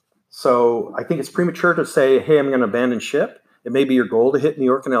 So I think it's premature to say, hey, I'm going to abandon ship. It may be your goal to hit New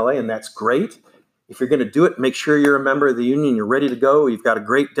York and LA, and that's great. If you're going to do it, make sure you're a member of the union, you're ready to go, you've got a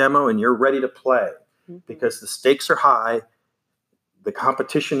great demo, and you're ready to play. Mm-hmm. Because the stakes are high, the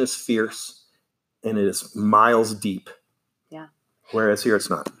competition is fierce, and it is miles deep. Yeah. Whereas here it's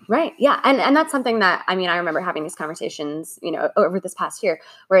not. Right. Yeah. And that's something that, I remember having these conversations, over this past year,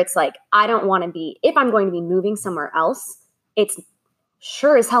 where it's like, I don't want to be, if I'm going to be moving somewhere else, it's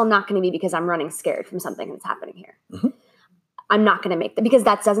sure as hell not going to be because I'm running scared from something that's happening here. Mm-hmm. I'm not going to make that, because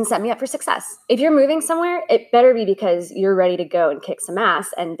that doesn't set me up for success. If you're moving somewhere, it better be because you're ready to go and kick some ass,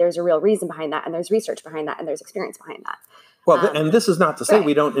 and there's a real reason behind that, and there's research behind that, and there's experience behind that. Well, and this is not to say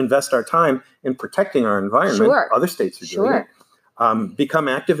we don't invest our time in protecting our environment. Sure. Other states are doing it. Become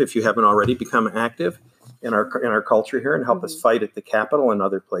active if you haven't already. Become active in our culture here and help mm-hmm. us fight at the Capitol and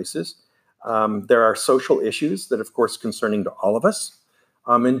other places. There are social issues that, of course, concerning to all of us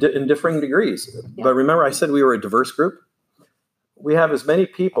in differing degrees. Yeah. But remember, I said we were a diverse group. We have as many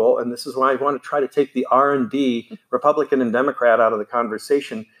people, and this is why I want to try to take the R&D, Republican and Democrat, out of the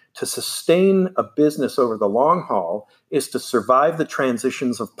conversation. To sustain a business over the long haul is to survive the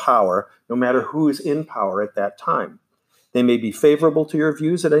transitions of power, no matter who's in power at that time. They may be favorable to your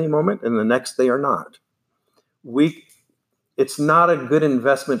views at any moment, and the next they are not. It's not a good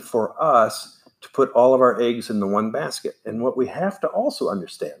investment for us to put all of our eggs in the one basket. And what we have to also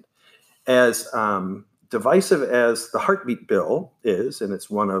understand, as divisive as the heartbeat bill is, and it's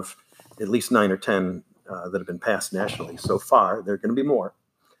one of at least 9 or 10 that have been passed nationally so far, there are going to be more.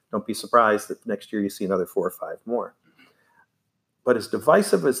 Don't be surprised that next year you see another 4 or 5 more. But as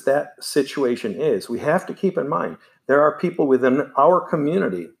divisive as that situation is, we have to keep in mind there are people within our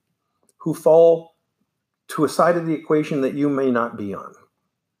community who fall to a side of the equation that you may not be on.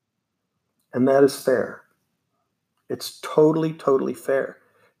 And that is fair. It's totally, totally fair.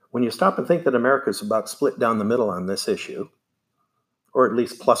 When you stop and think that America is about split down the middle on this issue, or at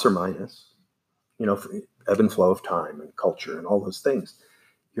least plus or minus, ebb and flow of time and culture and all those things,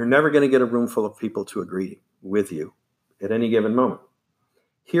 you're never going to get a room full of people to agree with you at any given moment.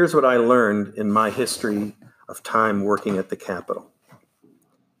 Here's what I learned in my history of time working at the Capitol.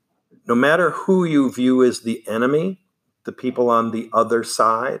 No matter who you view as the enemy, the people on the other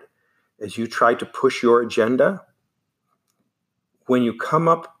side, as you try to push your agenda, when you come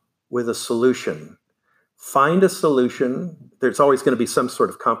up with a solution, find a solution. There's always going to be some sort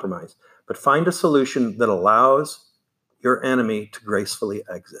of compromise, but find a solution that allows your enemy to gracefully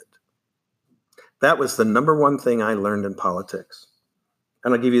exit. That was the number one thing I learned in politics.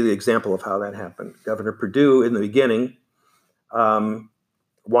 And I'll give you the example of how that happened. Governor Perdue, in the beginning,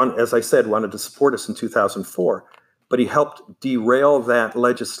 as I said, wanted to support us in 2004, but he helped derail that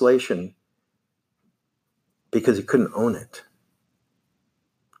legislation because he couldn't own it.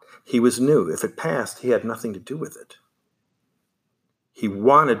 He was new. If it passed, he had nothing to do with it. He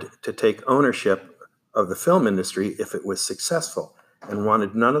wanted to take ownership of the film industry if it was successful and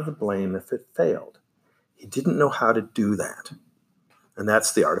wanted none of the blame if it failed. He didn't know how to do that. And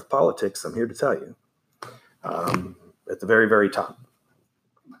that's the art of politics, I'm here to tell you, at the very, very top.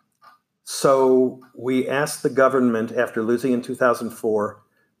 So we asked the government, after losing in 2004,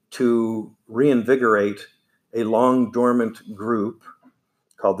 to reinvigorate a long dormant group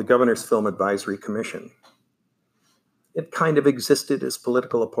called the Governor's Film Advisory Commission. It kind of existed as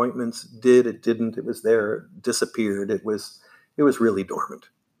political appointments did. It didn't. It was there, it disappeared. It was really dormant.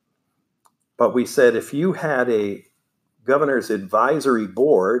 But we said, if you had a governor's advisory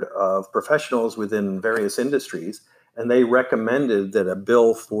board of professionals within various industries, and they recommended that a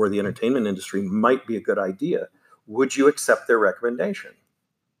bill for the entertainment industry might be a good idea, would you accept their recommendation?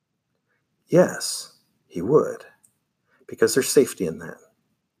 Yes, he would, because there's safety in that.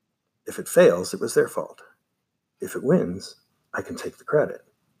 If it fails, it was their fault. If it wins, I can take the credit.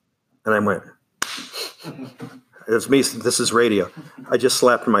 And I went, it was me, this is radio. I just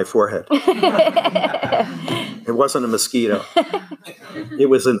slapped my forehead. It wasn't a mosquito. It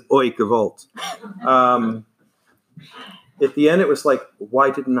was an oik revolt. At the end, it was like, why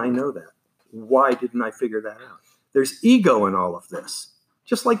didn't I know that? Why didn't I figure that out? There's ego in all of this,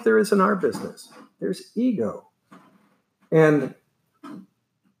 just like there is in our business. There's ego. And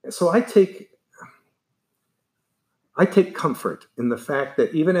so I take comfort in the fact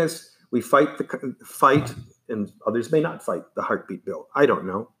that even as we fight, and others may not fight the heartbeat bill, I don't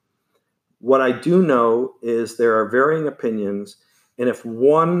know. What I do know is there are varying opinions, and if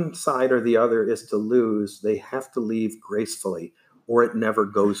one side or the other is to lose, they have to leave gracefully, or it never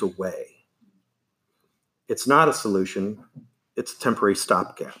goes away. It's not a solution, it's a temporary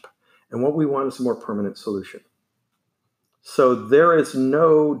stopgap. And what we want is a more permanent solution. So there is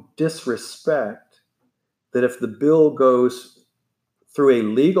no disrespect that if the bill goes through a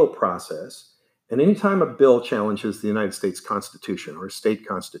legal process, and anytime a bill challenges the United States Constitution or a state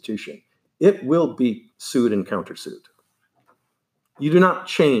constitution, it will be sued and countersued. You do not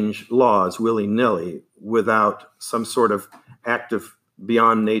change laws willy-nilly without some sort of act of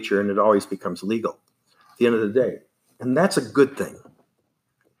beyond nature, and it always becomes legal at the end of the day. And that's a good thing.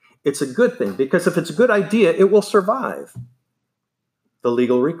 It's a good thing because if it's a good idea, it will survive the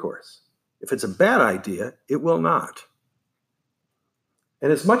legal recourse. If it's a bad idea, it will not.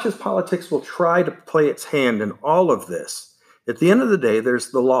 And as much as politics will try to play its hand in all of this, at the end of the day,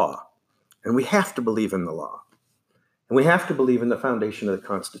 there's the law. And we have to believe in the law. And we have to believe in the foundation of the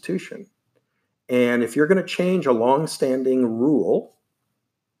Constitution. And if you're going to change a long-standing rule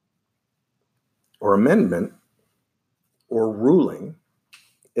or amendment or ruling,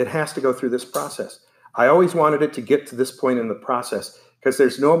 it has to go through this process. I always wanted it to get to this point in the process because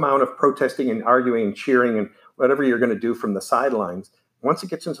there's no amount of protesting and arguing and cheering and whatever you're going to do from the sidelines. Once it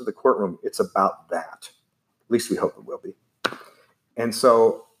gets into the courtroom, it's about that. At least we hope it will be. And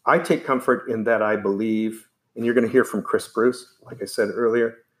so I take comfort in that I believe, and you're going to hear from Chris Bruce, like I said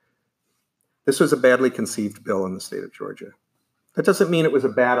earlier, this was a badly conceived bill in the state of Georgia. That doesn't mean it was a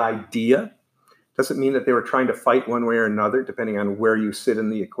bad idea. Doesn't mean that they were trying to fight one way or another, depending on where you sit in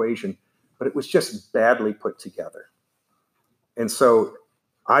the equation, but it was just badly put together. And so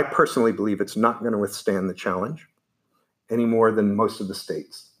I personally believe it's not going to withstand the challenge any more than most of the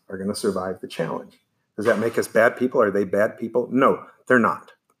states are going to survive the challenge. Does that make us bad people? Are they bad people? No, they're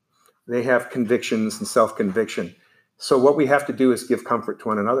not. They have convictions and self-conviction. So what we have to do is give comfort to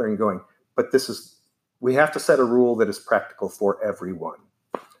one another and going, but we have to set a rule that is practical for everyone,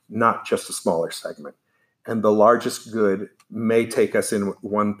 not just a smaller segment. And the largest good may take us in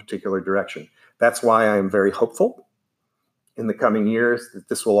one particular direction. That's why I am very hopeful in the coming years that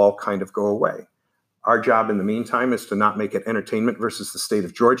this will all kind of go away. Our job in the meantime is to not make it entertainment versus the state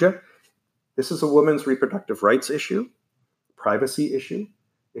of Georgia. This is a woman's reproductive rights issue, privacy issue.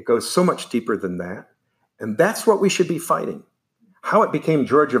 It goes so much deeper than that. And that's what we should be fighting. How it became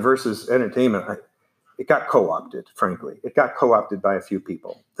Georgia versus entertainment, it got co-opted, frankly. It got co-opted by a few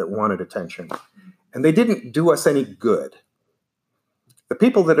people that wanted attention. And they didn't do us any good. The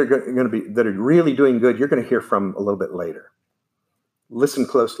people that are really doing good, you're going to hear from a little bit later. Listen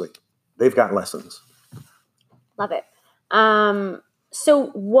closely. They've got lessons. Love it. So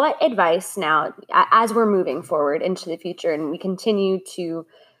what advice now, as we're moving forward into the future and we continue to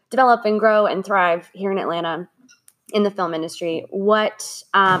develop and grow and thrive here in Atlanta, in the film industry. What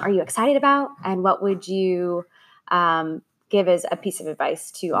are you excited about, and what would you give as a piece of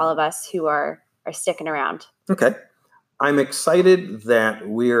advice to all of us who are sticking around? Okay. I'm excited that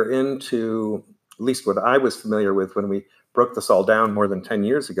we're into, at least what I was familiar with when we broke this all down more than 10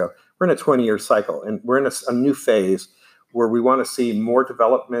 years ago. We're in a 20-year cycle, and we're in a new phase where we want to see more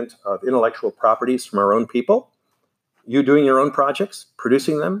development of intellectual properties from our own people. You doing your own projects,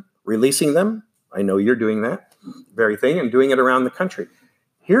 producing them, releasing them. I know you're doing that very thing and doing it around the country.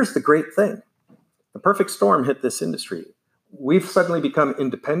 Here's the great thing. The perfect storm hit this industry. We've suddenly become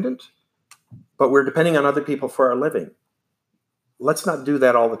independent, but we're depending on other people for our living. Let's not do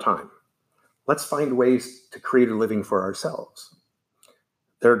that all the time. Let's find ways to create a living for ourselves.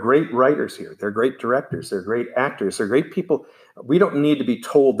 There are great writers here. There are great directors. There are great actors. There are great people. We don't need to be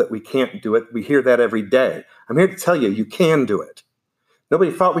told that we can't do it. We hear that every day. I'm here to tell you, you can do it.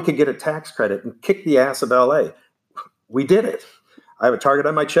 Nobody thought we could get a tax credit and kick the ass of LA. We did it. I have a target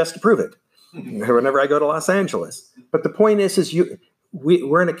on my chest to prove it whenever I go to Los Angeles. But the point is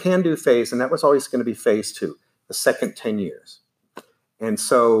we're in a can-do phase, and that was always going to be phase 2, the second 10 years. And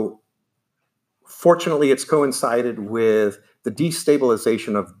so, fortunately, it's coincided with the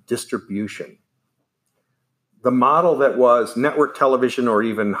destabilization of distribution. The model that was network television or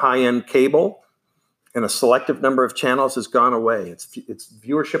even high-end cable and a selective number of channels has gone away. It's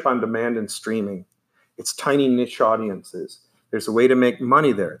viewership on demand and streaming. It's tiny niche audiences. There's a way to make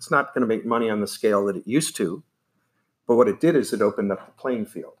money there. It's not going to make money on the scale that it used to, but what it did is it opened up the playing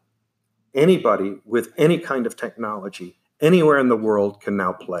field. Anybody with any kind of technology anywhere in the world can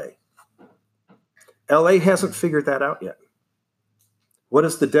now play. LA hasn't figured that out yet. What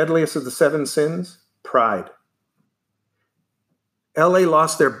is the deadliest of the 7 sins? Pride. LA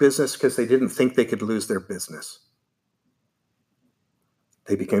lost their business because they didn't think they could lose their business.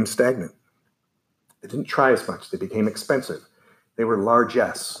 They became stagnant. They didn't try as much. They became expensive. They were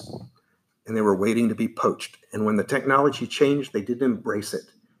largesse, and they were waiting to be poached. And when the technology changed, they didn't embrace it.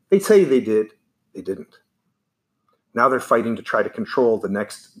 They say they did. They didn't. Now they're fighting to try to control the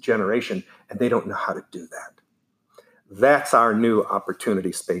next generation, and they don't know how to do that. That's our new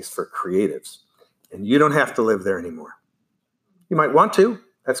opportunity space for creatives. And you don't have to live there anymore. You might want to.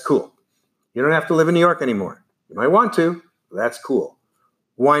 That's cool. You don't have to live in New York anymore. You might want to. That's cool.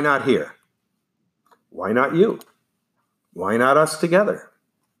 Why not here? Why not you? Why not us together?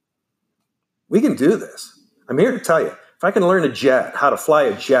 We can do this. I'm here to tell you, if I can learn how to fly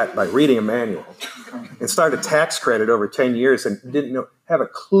a jet by reading a manual and start a tax credit over 10 years and have a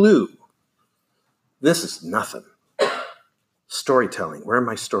clue, this is nothing. Storytelling. Where are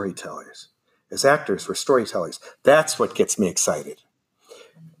my storytellers? As actors, we're storytellers. That's what gets me excited.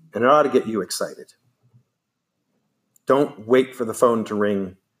 And it ought to get you excited. Don't wait for the phone to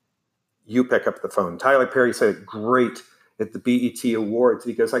ring. You pick up the phone. Tyler Perry said it great at the BET Awards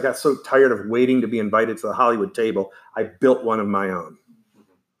because I got so tired of waiting to be invited to the Hollywood table, I built one of my own.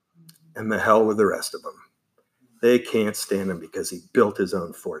 And the hell with the rest of them. They can't stand him because he built his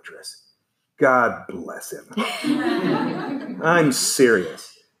own fortress. God bless him. I'm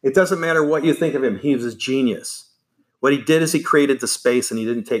serious. It doesn't matter what you think of him. He was a genius. What he did is he created the space and he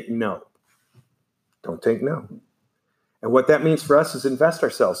didn't take no. Don't take no. And what that means for us is invest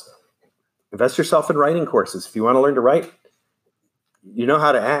ourselves. Invest yourself in writing courses. If you want to learn to write, you know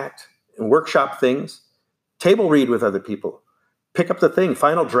how to act and workshop things. Table read with other people. Pick up the thing.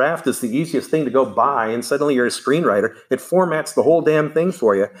 Final Draft is the easiest thing to go buy, and suddenly you're a screenwriter. It formats the whole damn thing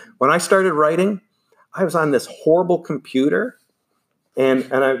for you. When I started writing, I was on this horrible computer, and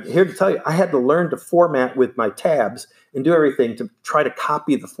I'm here to tell you, I had to learn to format with my tabs and do everything to try to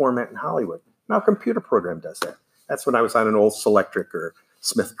copy the format in Hollywood. Now a computer program does that. That's when I was on an old Selectric or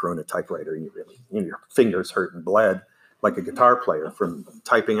Smith Corona typewriter, and your fingers hurt and bled like a guitar player from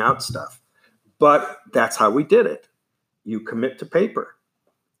typing out stuff. But that's how we did it. You commit to paper.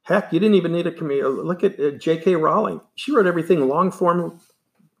 Heck, you didn't even need a committee. Look at J.K. Rowling. She wrote everything long form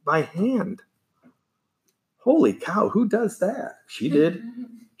by hand. Holy cow, who does that? She did.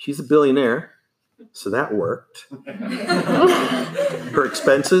 She's a billionaire, so that worked. Her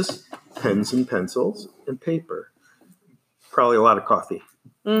expenses, pens and pencils and paper. Probably a lot of coffee.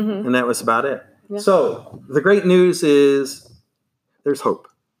 Mm-hmm. And that was about it. Yeah. So the great news is there's hope.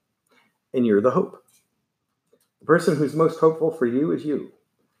 And you're the hope. The person who's most hopeful for you is you.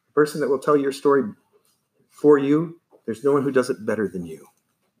 The person that will tell your story for you, there's no one who does it better than you.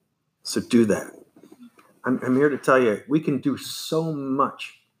 So do that. I'm here to tell you, we can do so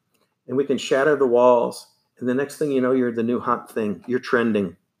much. And we can shatter the walls. And the next thing you know, you're the new hot thing. You're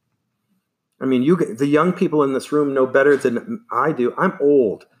trending. I mean, the young people in this room know better than I do. I'm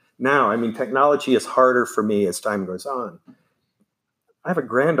old. now. I mean, technology is harder for me as time goes on. I have a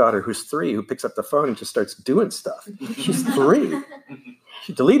granddaughter who's 3 who picks up the phone and just starts doing stuff. She's 3.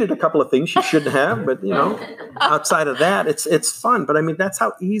 She deleted a couple of things she shouldn't have, but outside of that, it's fun. But I mean, that's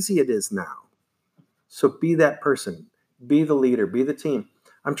how easy it is now. So be that person, be the leader, be the team.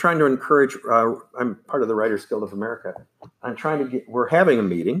 I'm trying to encourage, I'm part of the Writers Guild of America. We're having a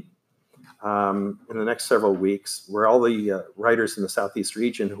meeting in the next several weeks where all the writers in the Southeast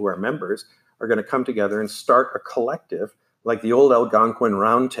region who are members are going to come together and start a collective like the old Algonquin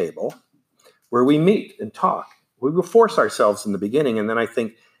Round Table, where we meet and talk. We will force ourselves in the beginning, and then I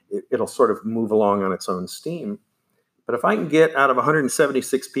think it'll sort of move along on its own steam. But if I can get out of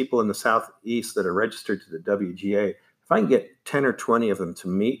 176 people in the Southeast that are registered to the WGA, if I can get 10 or 20 of them to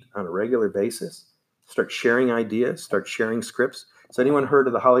meet on a regular basis, start sharing ideas, start sharing scripts. Has anyone heard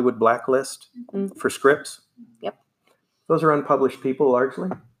of the Hollywood Blacklist for scripts? Yep. Those are unpublished people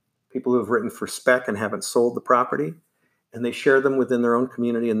largely, people who have written for spec and haven't sold the property. And they share them within their own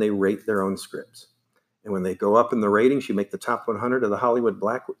community and they rate their own scripts. And when they go up in the ratings, you make the top 100 of the Hollywood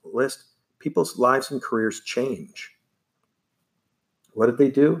Blacklist, people's lives and careers change. What did they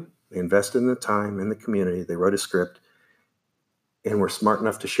do? They invested in the time in the community. They wrote a script and were smart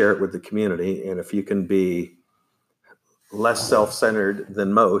enough to share it with the community. And if you can be less self-centered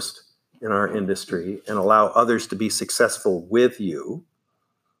than most in our industry and allow others to be successful with you,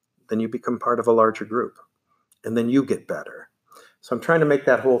 then you become part of a larger group. And then you get better. So I'm trying to make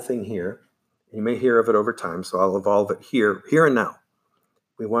that whole thing here. You may hear of it over time, so I'll evolve it here and now.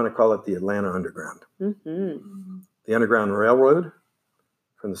 We want to call it the Atlanta Underground. Mm-hmm. The Underground Railroad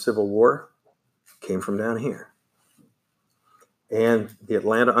from the Civil War came from down here. And the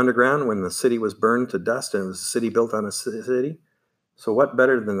Atlanta Underground, when the city was burned to dust and it was a city built on a city, so what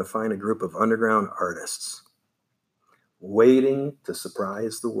better than to find a group of underground artists waiting to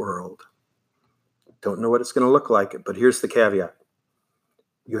surprise the world? Don't know what it's going to look like, but here's the caveat.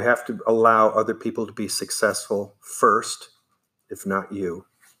 You have to allow other people to be successful first, if not you,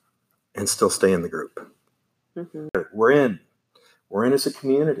 and still stay in the group. Mm-hmm. We're in as a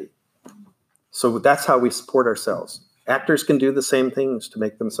community. So that's how we support ourselves. Actors can do the same things to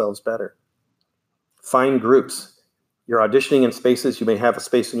make themselves better. Find groups. You're auditioning in spaces. You may have a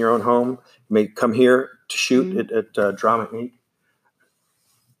space in your own home. You may come here to shoot at Drama Inc.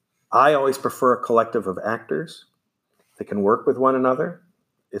 I always prefer a collective of actors that can work with one another.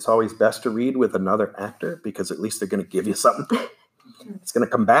 It's always best to read with another actor because at least they're going to give you something. It's going to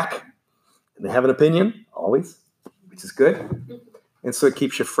come back and they have an opinion, always, which is good. And so it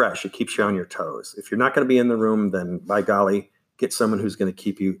keeps you fresh. It keeps you on your toes. If you're not going to be in the room, then by golly, get someone who's going to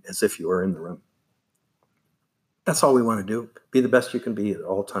keep you as if you were in the room. That's all we want to do. Be the best you can be at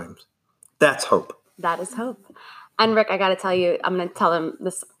all times. That's hope. That is hope. And Rick, I got to tell you, I'm going to tell them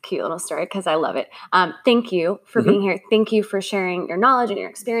this cute little story because I love it. Thank you for being here. Thank you for sharing your knowledge and your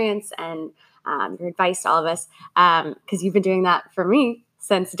experience and your advice to all of us because you've been doing that for me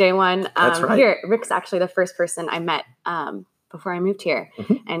since day one. That's right. Here, Rick's actually the first person I met before I moved here.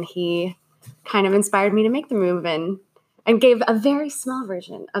 And he kind of inspired me to make the move and gave a very small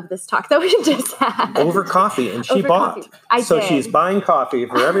version of this talk that we just had. Over coffee, and she bought. I did. She's buying coffee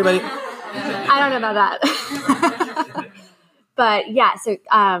for everybody. I don't know about that. But yeah, so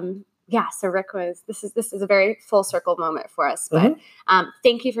Rick this is a very full circle moment for us. But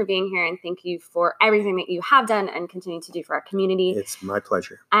thank you for being here and thank you for everything that you have done and continue to do for our community. It's my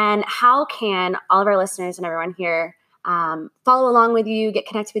pleasure. And how can all of our listeners and everyone here follow along with you, get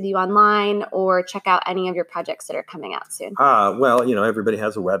connected with you online, or check out any of your projects that are coming out soon? Well, everybody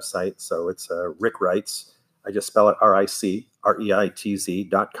has a website, so it's Rick Reitz. I just spell it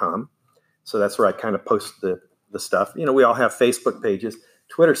RICREITZ.com. So that's where I kind of post the stuff. We all have Facebook pages.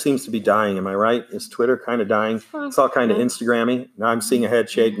 Twitter seems to be dying. Am I right? Is Twitter kind of dying? It's all kind of Instagrammy. Now I'm seeing a head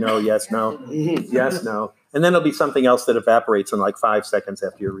shake. No, yes, no. Yes, no. And then there'll be something else that evaporates in like 5 seconds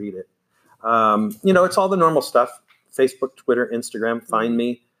after you read it. It's all the normal stuff. Facebook, Twitter, Instagram, find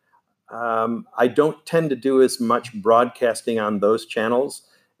me. I don't tend to do as much broadcasting on those channels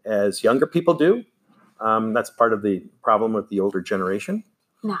as younger people do. That's part of the problem with the older generation.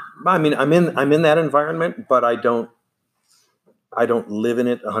 No. I mean, I'm in that environment, but I don't live in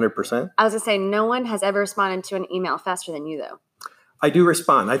it 100%. I was going to say, no one has ever responded to an email faster than you, though. I do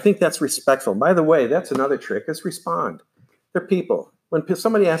respond. I think that's respectful. By the way, that's another trick is respond. They're people. When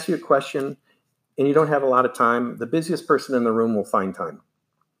somebody asks you a question and you don't have a lot of time, the busiest person in the room will find time.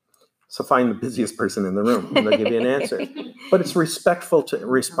 So find the busiest person in the room and they'll give you an answer. But it's respectful to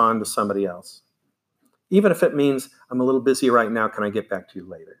respond to somebody else. Even if it means I'm a little busy right now, can I get back to you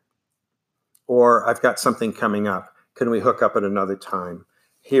later? Or I've got something coming up. Can we hook up at another time?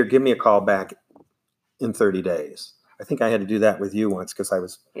 here, give me a call back in 30 days. I think I had to do that with you once because I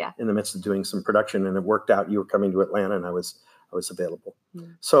was in the midst of doing some production, and it worked out. You were coming to Atlanta, and I was available.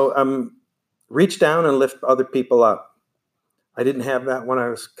 So reach down and lift other people up. I didn't have that when I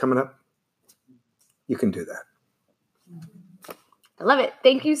was coming up. You can do that. I love it.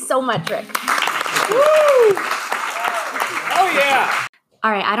 Thank you so much, Rick. Woo! Oh, yeah.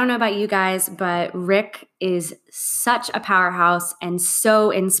 All right. I don't know about you guys, but Rick is such a powerhouse and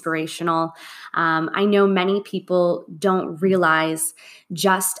so inspirational. I know many people don't realize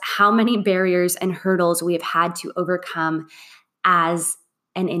just how many barriers and hurdles we have had to overcome as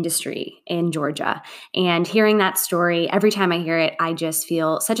an industry in Georgia. And hearing that story, every time I hear it, I just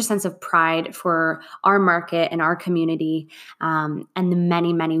feel such a sense of pride for our market and our community, and the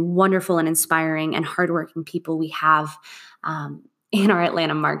many, many wonderful and inspiring and hardworking people we have in our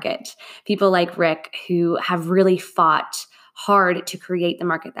Atlanta market. People like Rick who have really fought hard to create the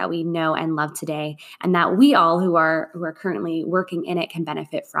market that we know and love today, and that we all who are currently working in it can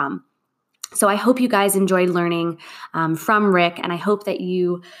benefit from. So I hope you guys enjoyed learning from Rick, and I hope that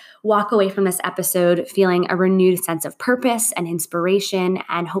you walk away from this episode feeling a renewed sense of purpose and inspiration,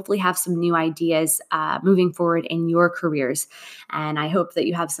 and hopefully have some new ideas moving forward in your careers. And I hope that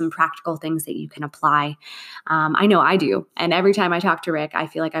you have some practical things that you can apply. I know I do. And every time I talk to Rick, I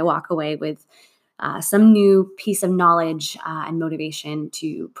feel like I walk away with some new piece of knowledge and motivation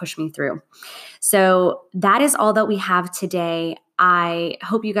to push me through. So that is all that we have today. I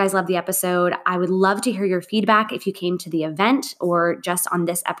hope you guys loved the episode. I would love to hear your feedback if you came to the event or just on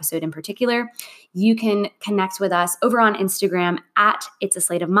this episode in particular. You can connect with us over on Instagram at It's a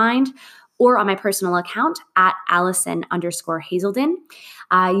Slate of Mind, or on my personal account at Allison_Hazelden.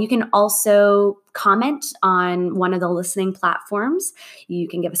 You can also comment on one of the listening platforms. You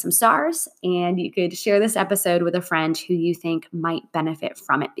can give us some stars, and you could share this episode with a friend who you think might benefit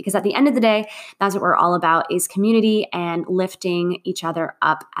from it. Because at the end of the day, that's what we're all about, is community and lifting each other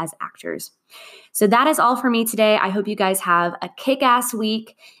up as actors. So that is all for me today. I hope you guys have a kick-ass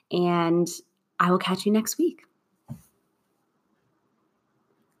week, and I will catch you next week.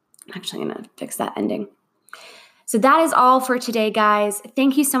 I'm actually going to fix that ending. So that is all for today, guys.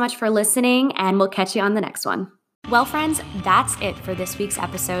 Thank you so much for listening, and we'll catch you on the next one. Well, friends, that's it for this week's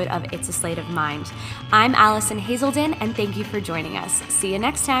episode of It's a Slate of Mind. I'm Allison Hazelden, and thank you for joining us. See you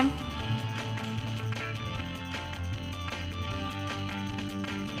next time.